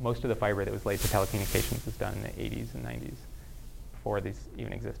most of the fiber that was laid for telecommunications was done in the 80s and 90s, before these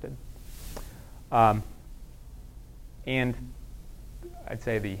even existed. And I'd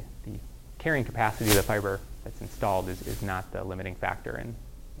say the carrying capacity of the fiber that's installed is not the limiting factor in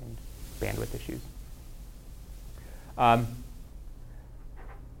bandwidth issues.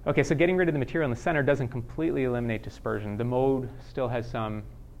 Okay, so getting rid of the material in the center doesn't completely eliminate dispersion. The mode still has some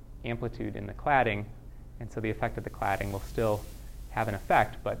amplitude in the cladding, and so the effect of the cladding will still have an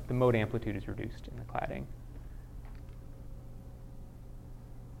effect, but the mode amplitude is reduced in the cladding.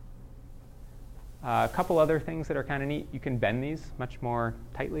 A couple other things that are kind of neat. You can bend these much more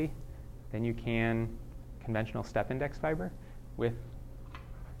tightly than you can conventional step index fiber with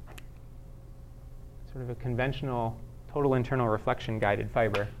sort of a conventional total internal reflection guided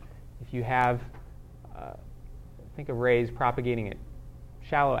fiber. If you have, think of rays propagating at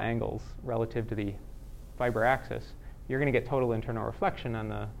shallow angles relative to the fiber axis, you're going to get total internal reflection on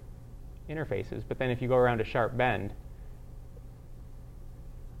the interfaces. But then if you go around a sharp bend,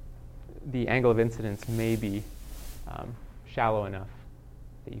 the angle of incidence may be shallow enough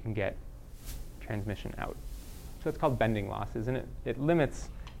that you can get transmission out. So it's called bending losses, and it limits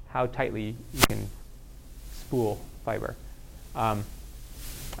how tightly you can spool fiber.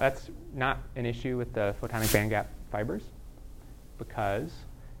 That's not an issue with the photonic bandgap fibers because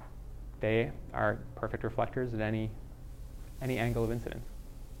they are perfect reflectors at any angle of incidence.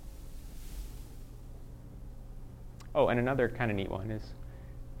 Oh, and another kind of neat one is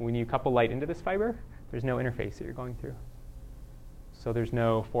when you couple light into this fiber, there's no interface that you're going through. So there's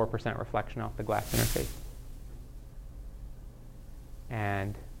no 4% reflection off the glass interface.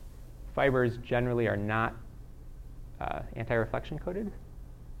 And fibers generally are not anti-reflection coated.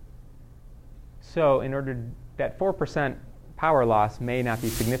 So in order that 4% power loss may not be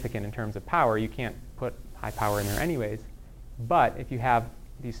significant in terms of power. You can't put high power in there anyways. But if you have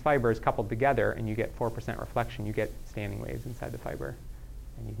these fibers coupled together and you get 4% reflection, you get standing waves inside the fiber.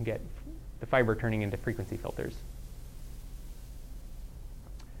 And you can get the fiber turning into frequency filters.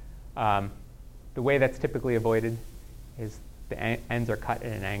 The way that's typically avoided is the ends are cut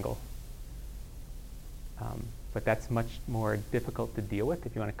at an angle. But that's much more difficult to deal with.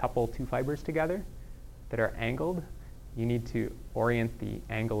 If you want to couple two fibers together that are angled, you need to orient the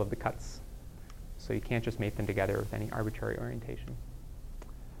angle of the cuts. So you can't just mate them together with any arbitrary orientation.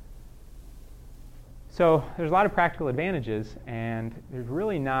 So there's a lot of practical advantages, and there's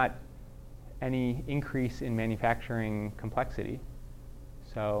really not any increase in manufacturing complexity.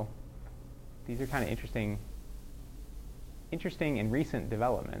 So these are kind of interesting and recent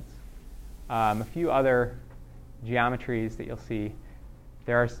developments. A few other geometries that you'll see.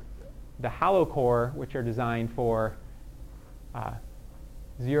 There are the hollow core, which are designed for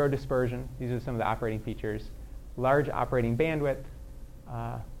zero dispersion. These are some of the operating features. Large operating bandwidth,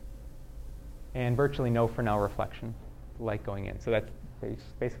 and virtually no Fresnel reflection, light going in. So that's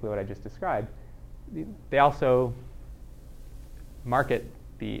basically what I just described. They also market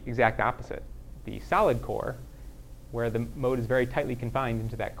the exact opposite. The solid core, where the mode is very tightly confined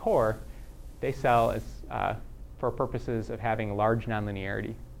into that core, they sell as for purposes of having large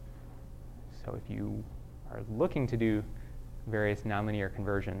nonlinearity. So if you are looking to do various nonlinear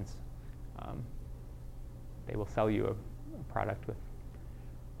conversions, they will sell you a product with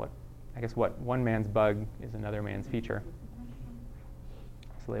what one man's bug is another man's feature.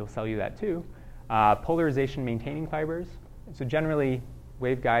 So they will sell you that too. Polarization maintaining fibers. So generally,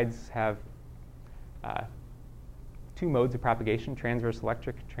 waveguides have two modes of propagation, transverse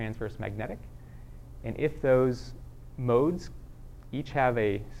electric, transverse magnetic. And if those modes each have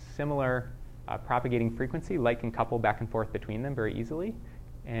a similar propagating frequency, light can couple back and forth between them very easily.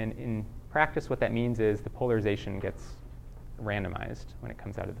 And in practice, what that means is the polarization gets randomized when it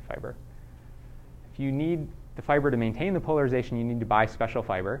comes out of the fiber. If you need the fiber to maintain the polarization, you need to buy special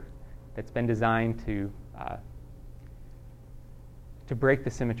fiber that's been designed to break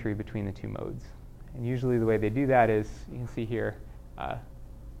the symmetry between the two modes. And usually the way they do that is, you can see here,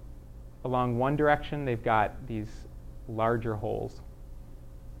 along one direction, they've got these larger holes.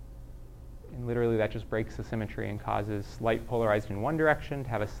 And literally that just breaks the symmetry and causes light polarized in one direction to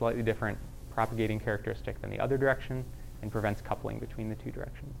have a slightly different propagating characteristic than the other direction and prevents coupling between the two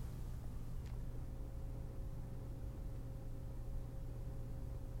directions.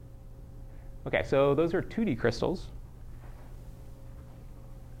 Okay, so those are 2D crystals.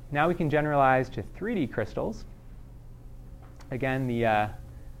 Now we can generalize to 3D crystals. Again, the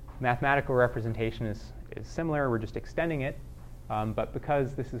mathematical representation is similar. We're just extending it. But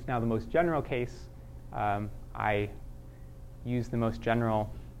because this is now the most general case, I use the most general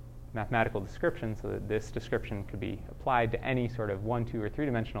mathematical description so that this description could be applied to any sort of 1, 2, or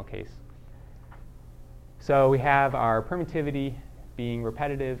 3-dimensional case. So we have our permittivity being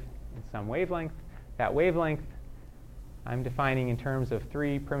repetitive in some wavelength. That wavelength I'm defining in terms of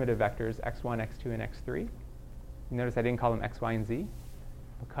 3 primitive vectors, x1, x2, and x3. You notice I didn't call them x, y, and z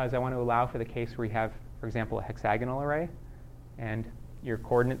because I want to allow for the case where you have, for example, a hexagonal array, and your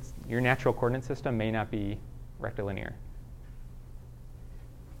natural coordinate system may not be rectilinear.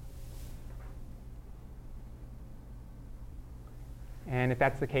 And if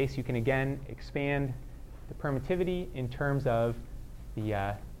that's the case, you can again expand the permittivity in terms of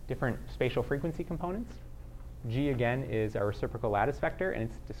the different spatial frequency components. G, again, is our reciprocal lattice vector, and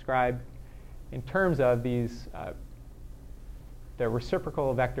it's described in terms of these the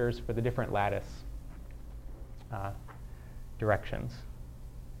reciprocal vectors for the different lattice directions.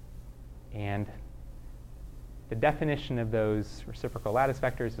 And the definition of those reciprocal lattice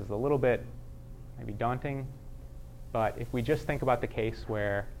vectors is a little bit, maybe daunting. But if we just think about the case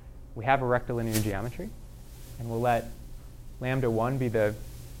where we have a rectilinear geometry, and we'll let lambda 1 be the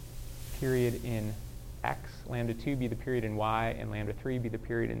period in x, lambda 2 be the period in y, and lambda 3 be the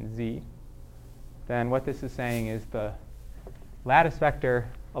period in z, then what this is saying is the lattice vector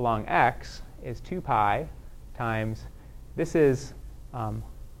along x is 2 pi times, this is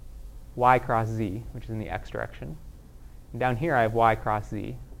y cross z, which is in the x direction. And down here I have y cross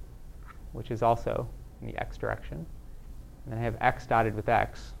z, which is also in the x direction. And then I have x dotted with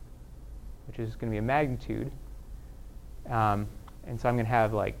x, which is going to be a magnitude. And so I'm going to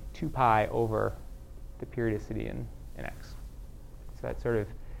have like 2 pi over the periodicity in x. So that sort of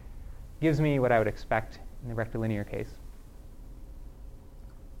gives me what I would expect in the rectilinear case.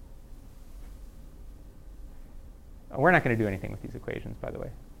 We're not going to do anything with these equations, by the way,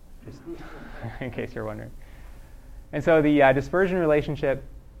 just in case you're wondering. And so the dispersion relationship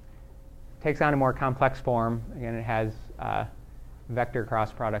takes on a more complex form. Again, it has vector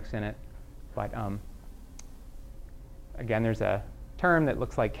cross products in it. But again, there's a term that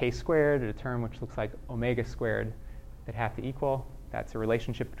looks like k squared, and a term which looks like omega squared that have to equal. That's a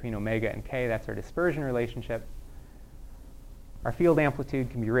relationship between omega and k. That's our dispersion relationship. Our field amplitude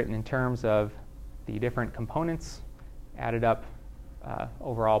can be written in terms of the different components added up,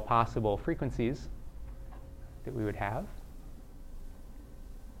 overall possible frequencies that we would have.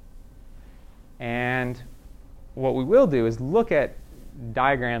 And what we will do is look at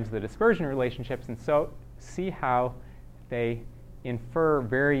diagrams of the dispersion relationships and so see how they infer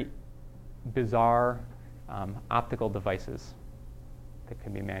very bizarre optical devices that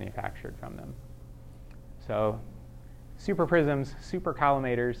can be manufactured from them. So superprisms,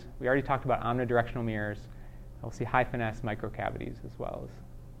 supercollimators, we already talked about omnidirectional mirrors. We'll see high finesse microcavities as well as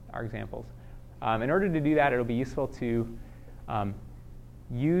our examples. In order to do that, it'll be useful to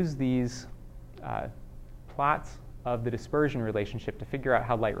use these plots of the dispersion relationship to figure out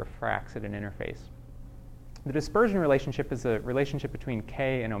how light refracts at an interface. The dispersion relationship is a relationship between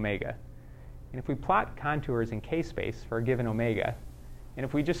k and omega. And if we plot contours in k space for a given omega, and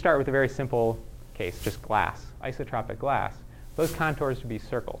if we just start with a very simple case, just glass, isotropic glass, those contours would be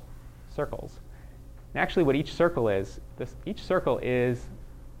circles. And actually what each circle is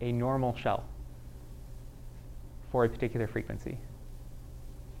a normal shell for a particular frequency.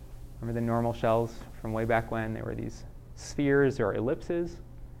 Remember the normal shells from way back when? They were these spheres or ellipses.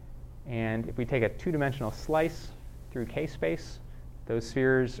 And if we take a two-dimensional slice through k space, those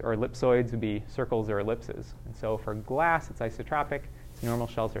spheres or ellipsoids would be circles or ellipses. And so for glass, it's isotropic. Its normal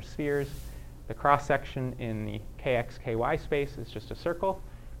shells are spheres. The cross-section in the kx, ky space is just a circle.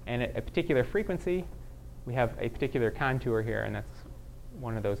 And at a particular frequency, we have a particular contour here, and that's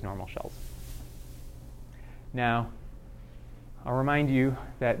one of those normal shells. Now, I'll remind you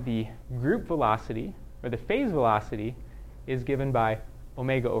that the group velocity, or the phase velocity, is given by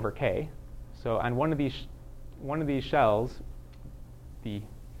omega over k. So on one of these shells, the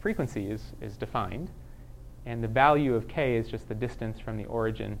frequency is defined, and the value of k is just the distance from the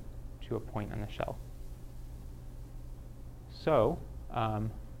origin to a point on the shell. So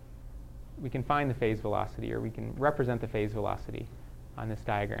we can find the phase velocity, or we can represent the phase velocity on this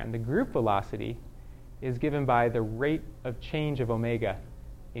diagram. The group velocity is given by the rate of change of omega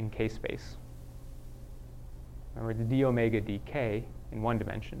in k space. Remember, the d omega dk in one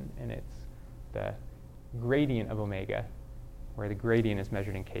dimension, and it's the gradient of omega, where the gradient is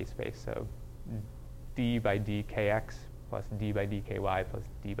measured in k space. So d by dkx plus d by dky plus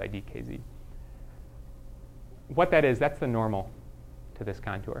d by dkz. What that is, that's the normal to this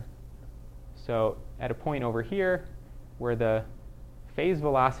contour. So at a point over here where the phase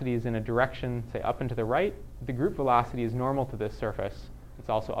velocity is in a direction, say, up and to the right, the group velocity is normal to this surface. It's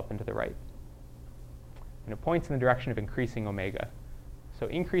also up and to the right. And it points in the direction of increasing omega. So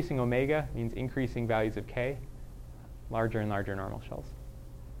increasing omega means increasing values of k, larger and larger normal shells.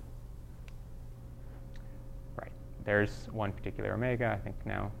 Right. There's one particular omega, I think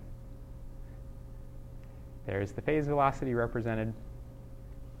now. There's the phase velocity represented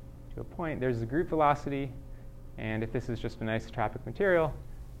to a point. There's the group velocity. And if this is just an isotropic material,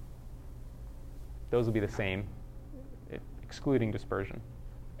 those will be the same, excluding dispersion.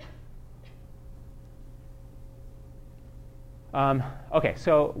 OK,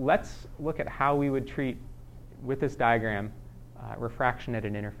 so let's look at how we would treat, with this diagram, refraction at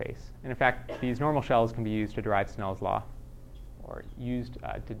an interface. And in fact, these normal shells can be used to derive Snell's law, or used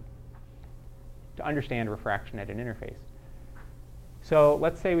to understand refraction at an interface. So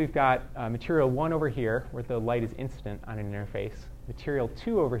let's say we've got material 1 over here, where the light is incident on an interface, material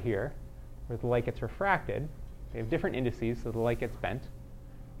 2 over here, where the light gets refracted. They have different indices, so the light gets bent.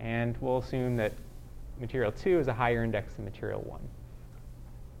 And we'll assume that material 2 has a higher index than material 1.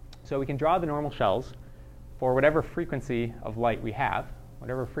 So we can draw the normal shells for whatever frequency of light we have.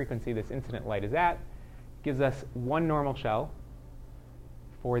 Whatever frequency this incident light is at gives us one normal shell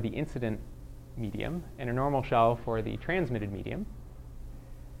for the incident medium and a normal shell for the transmitted medium.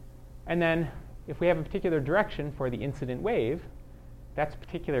 And then if we have a particular direction for the incident wave, that's a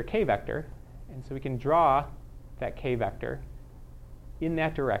particular k vector. And so we can draw that k vector in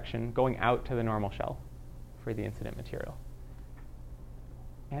that direction going out to the normal shell for the incident material.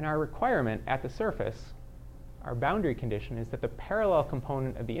 And our requirement at the surface, our boundary condition, is that the parallel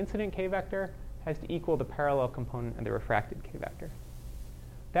component of the incident k vector has to equal the parallel component of the refracted k vector.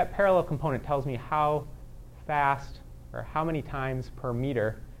 That parallel component tells me how fast or how many times per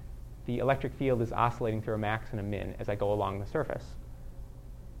meter the electric field is oscillating through a max and a min as I go along the surface.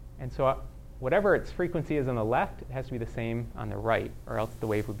 And so whatever its frequency is on the left, it has to be the same on the right, or else the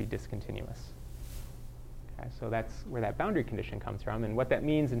wave would be discontinuous. Okay, so that's where that boundary condition comes from. And what that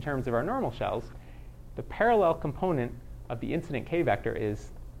means in terms of our normal shells, the parallel component of the incident k vector is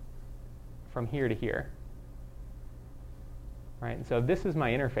from here to here. Right? And so if this is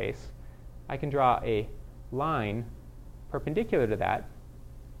my interface, I can draw a line perpendicular to that,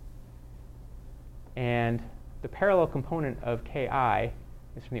 and the parallel component of ki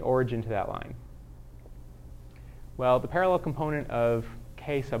is from the origin to that line. Well, the parallel component of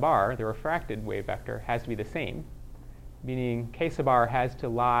k sub r, the refracted wave vector, has to be the same, meaning k sub r has to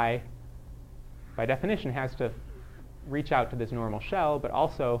lie, by definition, has to reach out to this normal shell, but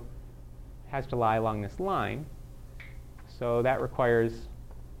also has to lie along this line. So that requires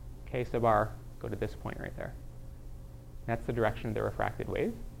k sub r go to this point right there. That's the direction of the refracted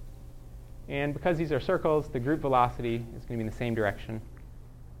wave. And because these are circles, the group velocity is going to be in the same direction.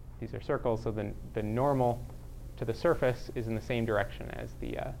 These are circles, so the normal to the surface is in the same direction as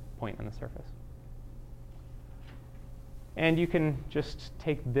the point on the surface. And you can just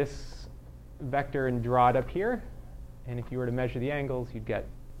take this vector and draw it up here. And if you were to measure the angles, you'd get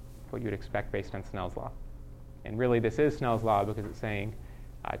what you would expect based on Snell's law. And really, this is Snell's law because it's saying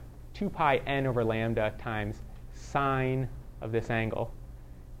 2 pi n over lambda times sine of this angle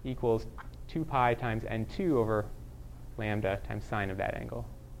equals 2 pi times n2 over lambda times sine of that angle.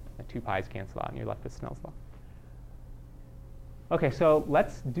 The 2 pi's cancel out, and you're left with Snell's law. OK, so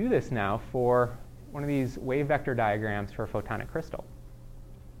let's do this now for one of these wave vector diagrams for a photonic crystal.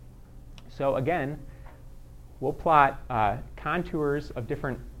 So again, we'll plot contours of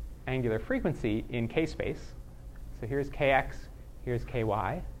different angular frequency in k-space. So here's kx, here's ky.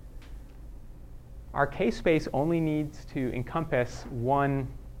 Our k-space only needs to encompass one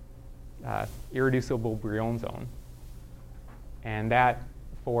irreducible Brillouin zone, and that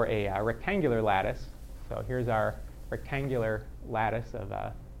for a rectangular lattice. So here's our rectangular lattice of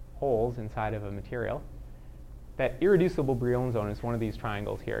holes inside of a material. That irreducible Brillouin zone is one of these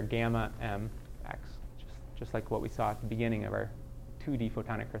triangles here, gamma m x, just like what we saw at the beginning of our 2D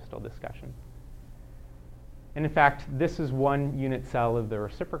photonic crystal discussion. And in fact, this is one unit cell of the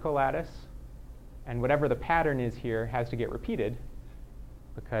reciprocal lattice, and whatever the pattern is here has to get repeated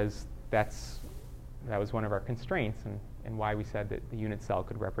because that was one of our constraints and why we said that the unit cell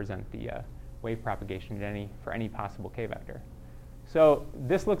could represent the wave propagation for any possible k vector. So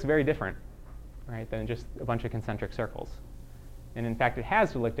this looks very different, right, than just a bunch of concentric circles. And in fact, it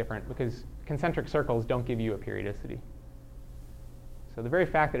has to look different because concentric circles don't give you a periodicity. So the very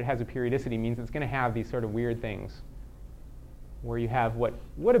fact that it has a periodicity means it's going to have these sort of weird things where you have what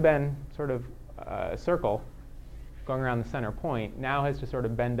would have been sort of a circle going around the center point now has to sort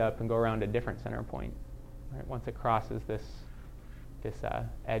of bend up and go around a different center point, right, once it crosses this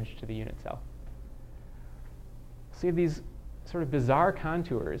edge to the unit cell. So you have these sort of bizarre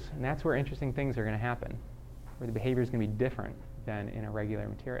contours, and that's where interesting things are going to happen, where the behavior is going to be different than in a regular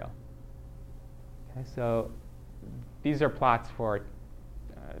material. Okay, so these are plots for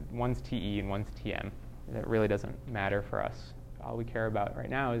one's TE and one's TM. That really doesn't matter for us. All we care about right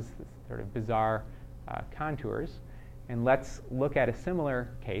now is this sort of bizarre contours. And let's look at a similar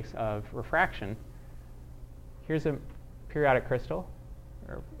case of refraction. Here's a periodic crystal,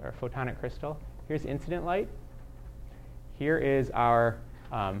 or photonic crystal. Here's incident light. Here is our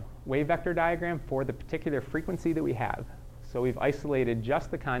wave vector diagram for the particular frequency that we have. So we've isolated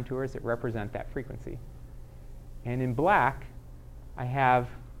just the contours that represent that frequency. And in black, I have,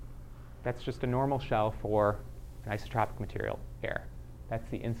 that's just a normal shell for an isotropic material, air. That's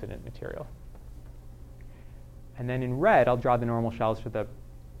the incident material. And then in red, I'll draw the normal shells for the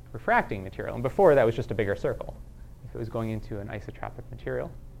refracting material. And before, that was just a bigger circle if it was going into an isotropic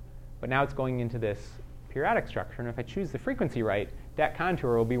material. But now it's going into this periodic structure. And if I choose the frequency right, that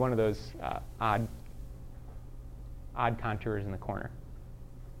contour will be one of those odd odd contours in the corner.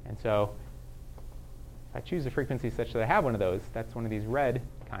 And so if I choose a frequency such that I have one of those, that's one of these red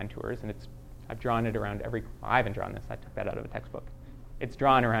contours, and I've drawn it around every, well, I haven't drawn this, I took that out of a textbook. It's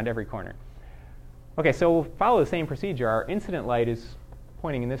drawn around every corner. Okay, so we'll follow the same procedure. Our incident light is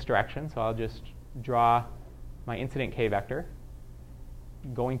pointing in this direction, so I'll just draw my incident k vector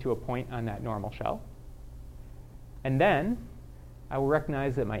going to a point on that normal shell. And then I will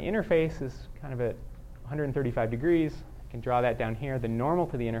recognize that my interface is kind of at 135 degrees. I can draw that down here. The normal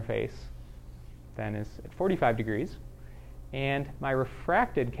to the interface then is at 45 degrees. And my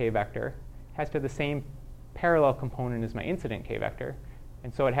refracted k vector has to have the same parallel component as my incident k vector.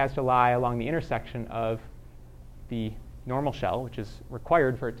 And so it has to lie along the intersection of the normal shell, which is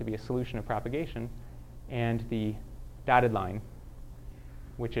required for it to be a solution of propagation, and the dotted line,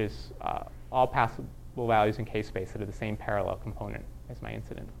 which is all possible values in k-space that are the same parallel component as my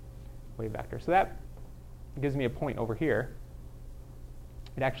incident wave vector. So that gives me a point over here.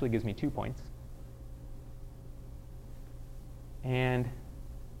 It actually gives me 2 points. And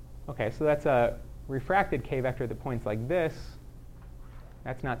OK, so that's a refracted k vector that points like this.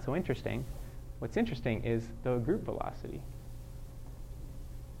 That's not so interesting. What's interesting is the group velocity.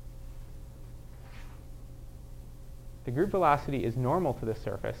 The group velocity is normal to the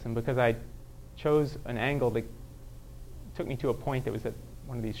surface, and because I chose an angle that took me to a point that was at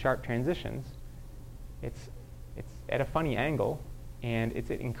one of these sharp transitions, it's at a funny angle, and it's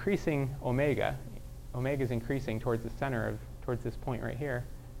at increasing omega. Omega is increasing towards the center towards this point right here.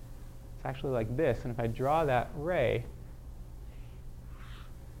 It's actually like this, and if I draw that ray,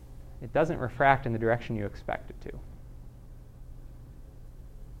 it doesn't refract in the direction you expect it to.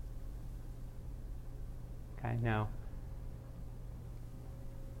 Okay, now,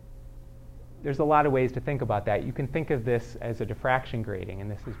 there's a lot of ways to think about that. You can think of this as a diffraction grating,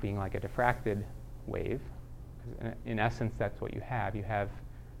 and this as being like a diffracted wave. In essence, that's what you have. You have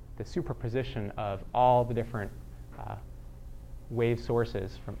the superposition of all the different wave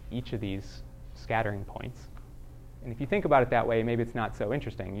sources from each of these scattering points. And if you think about it that way, maybe it's not so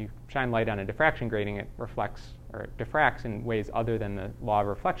interesting. You shine light on a diffraction grating, it reflects or it diffracts in ways other than the law of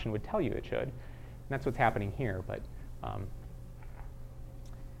reflection would tell you it should. And that's what's happening here, but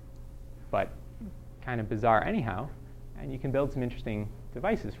kind of bizarre anyhow. And you can build some interesting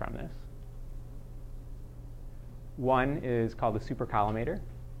devices from this. One is called the supercollimator.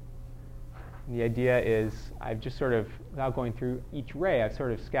 And the idea is I've just sort of, without going through each ray, I've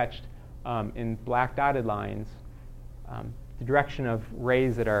sort of sketched in black dotted lines the direction of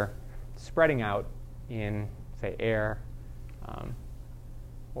rays that are spreading out in, say, air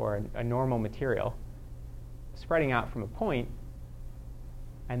or a normal material, spreading out from a point.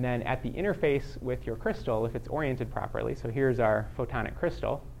 And then at the interface with your crystal, if it's oriented properly, so here's our photonic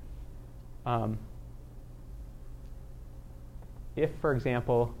crystal. If, for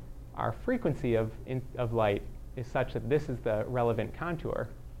example, our frequency of light is such that this is the relevant contour,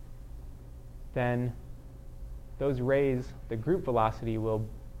 then those rays, the group velocity will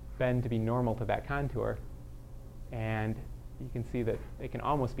bend to be normal to that contour. And you can see that they can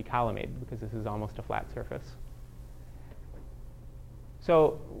almost be collimated because this is almost a flat surface.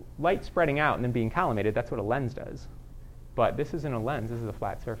 So light spreading out and then being collimated, that's what a lens does. But this isn't a lens, this is a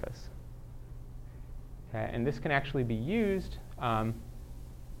flat surface. Okay, and this can actually be used to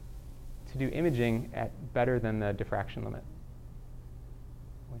do imaging at better than the diffraction limit,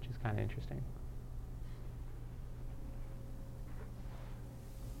 which is kind of interesting.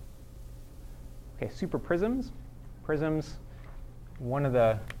 Okay, super prisms. Prisms, one of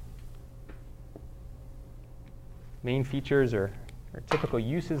the main features or typical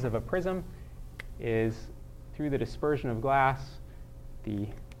uses of a prism is through the dispersion of glass, the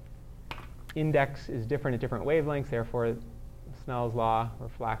index is different at different wavelengths, therefore Snell's law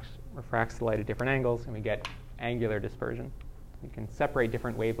refracts the light at different angles, and we get angular dispersion. We can separate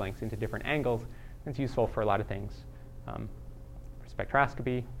different wavelengths into different angles. It's useful for a lot of things, for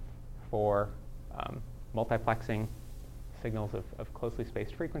spectroscopy, for multiplexing signals of closely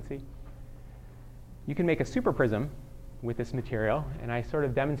spaced frequency. You can make a superprism with this material, and I sort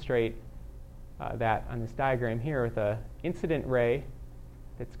of demonstrate that on this diagram here with an incident ray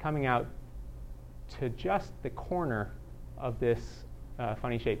that's coming out to just the corner of this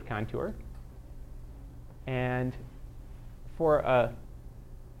funny shaped contour. And for a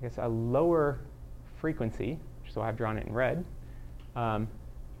lower frequency, so I've drawn it in red,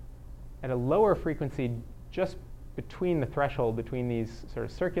 at a lower frequency just between the threshold between these sort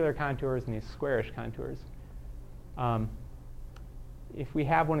of circular contours and these squarish contours, if we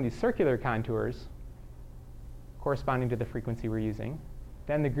have one of these circular contours corresponding to the frequency we're using,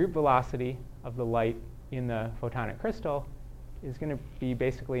 then the group velocity of the light in the photonic crystal is going to be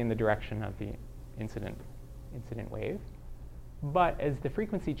basically in the direction of the incident wave. But as the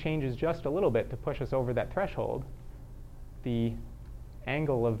frequency changes just a little bit to push us over that threshold, the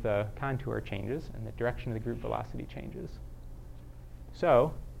angle of the contour changes and the direction of the group velocity changes.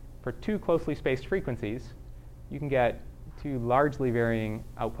 So for two closely spaced frequencies, you can get two largely varying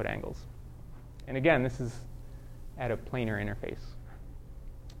output angles. And again, this is at a planar interface.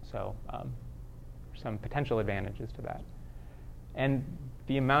 So some potential advantages to that. And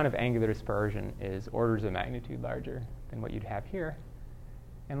the amount of angular dispersion is orders of magnitude larger than what you'd have here,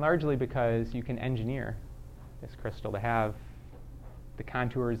 and largely because you can engineer this crystal to have the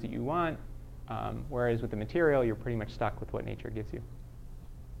contours that you want, whereas with the material, you're pretty much stuck with what nature gives you.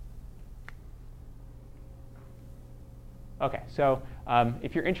 Okay, so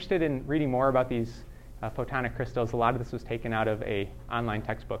if you're interested in reading more about these photonic crystals, a lot of this was taken out of an online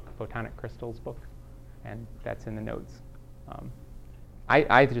textbook, Photonic Crystals book, and that's in the notes.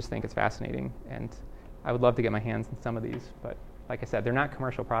 I just think it's fascinating, and I would love to get my hands on some of these, but like I said, they're not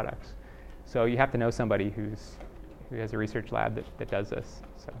commercial products. So you have to know somebody who has a research lab that does this.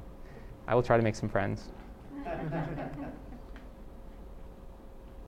 So I will try to make some friends.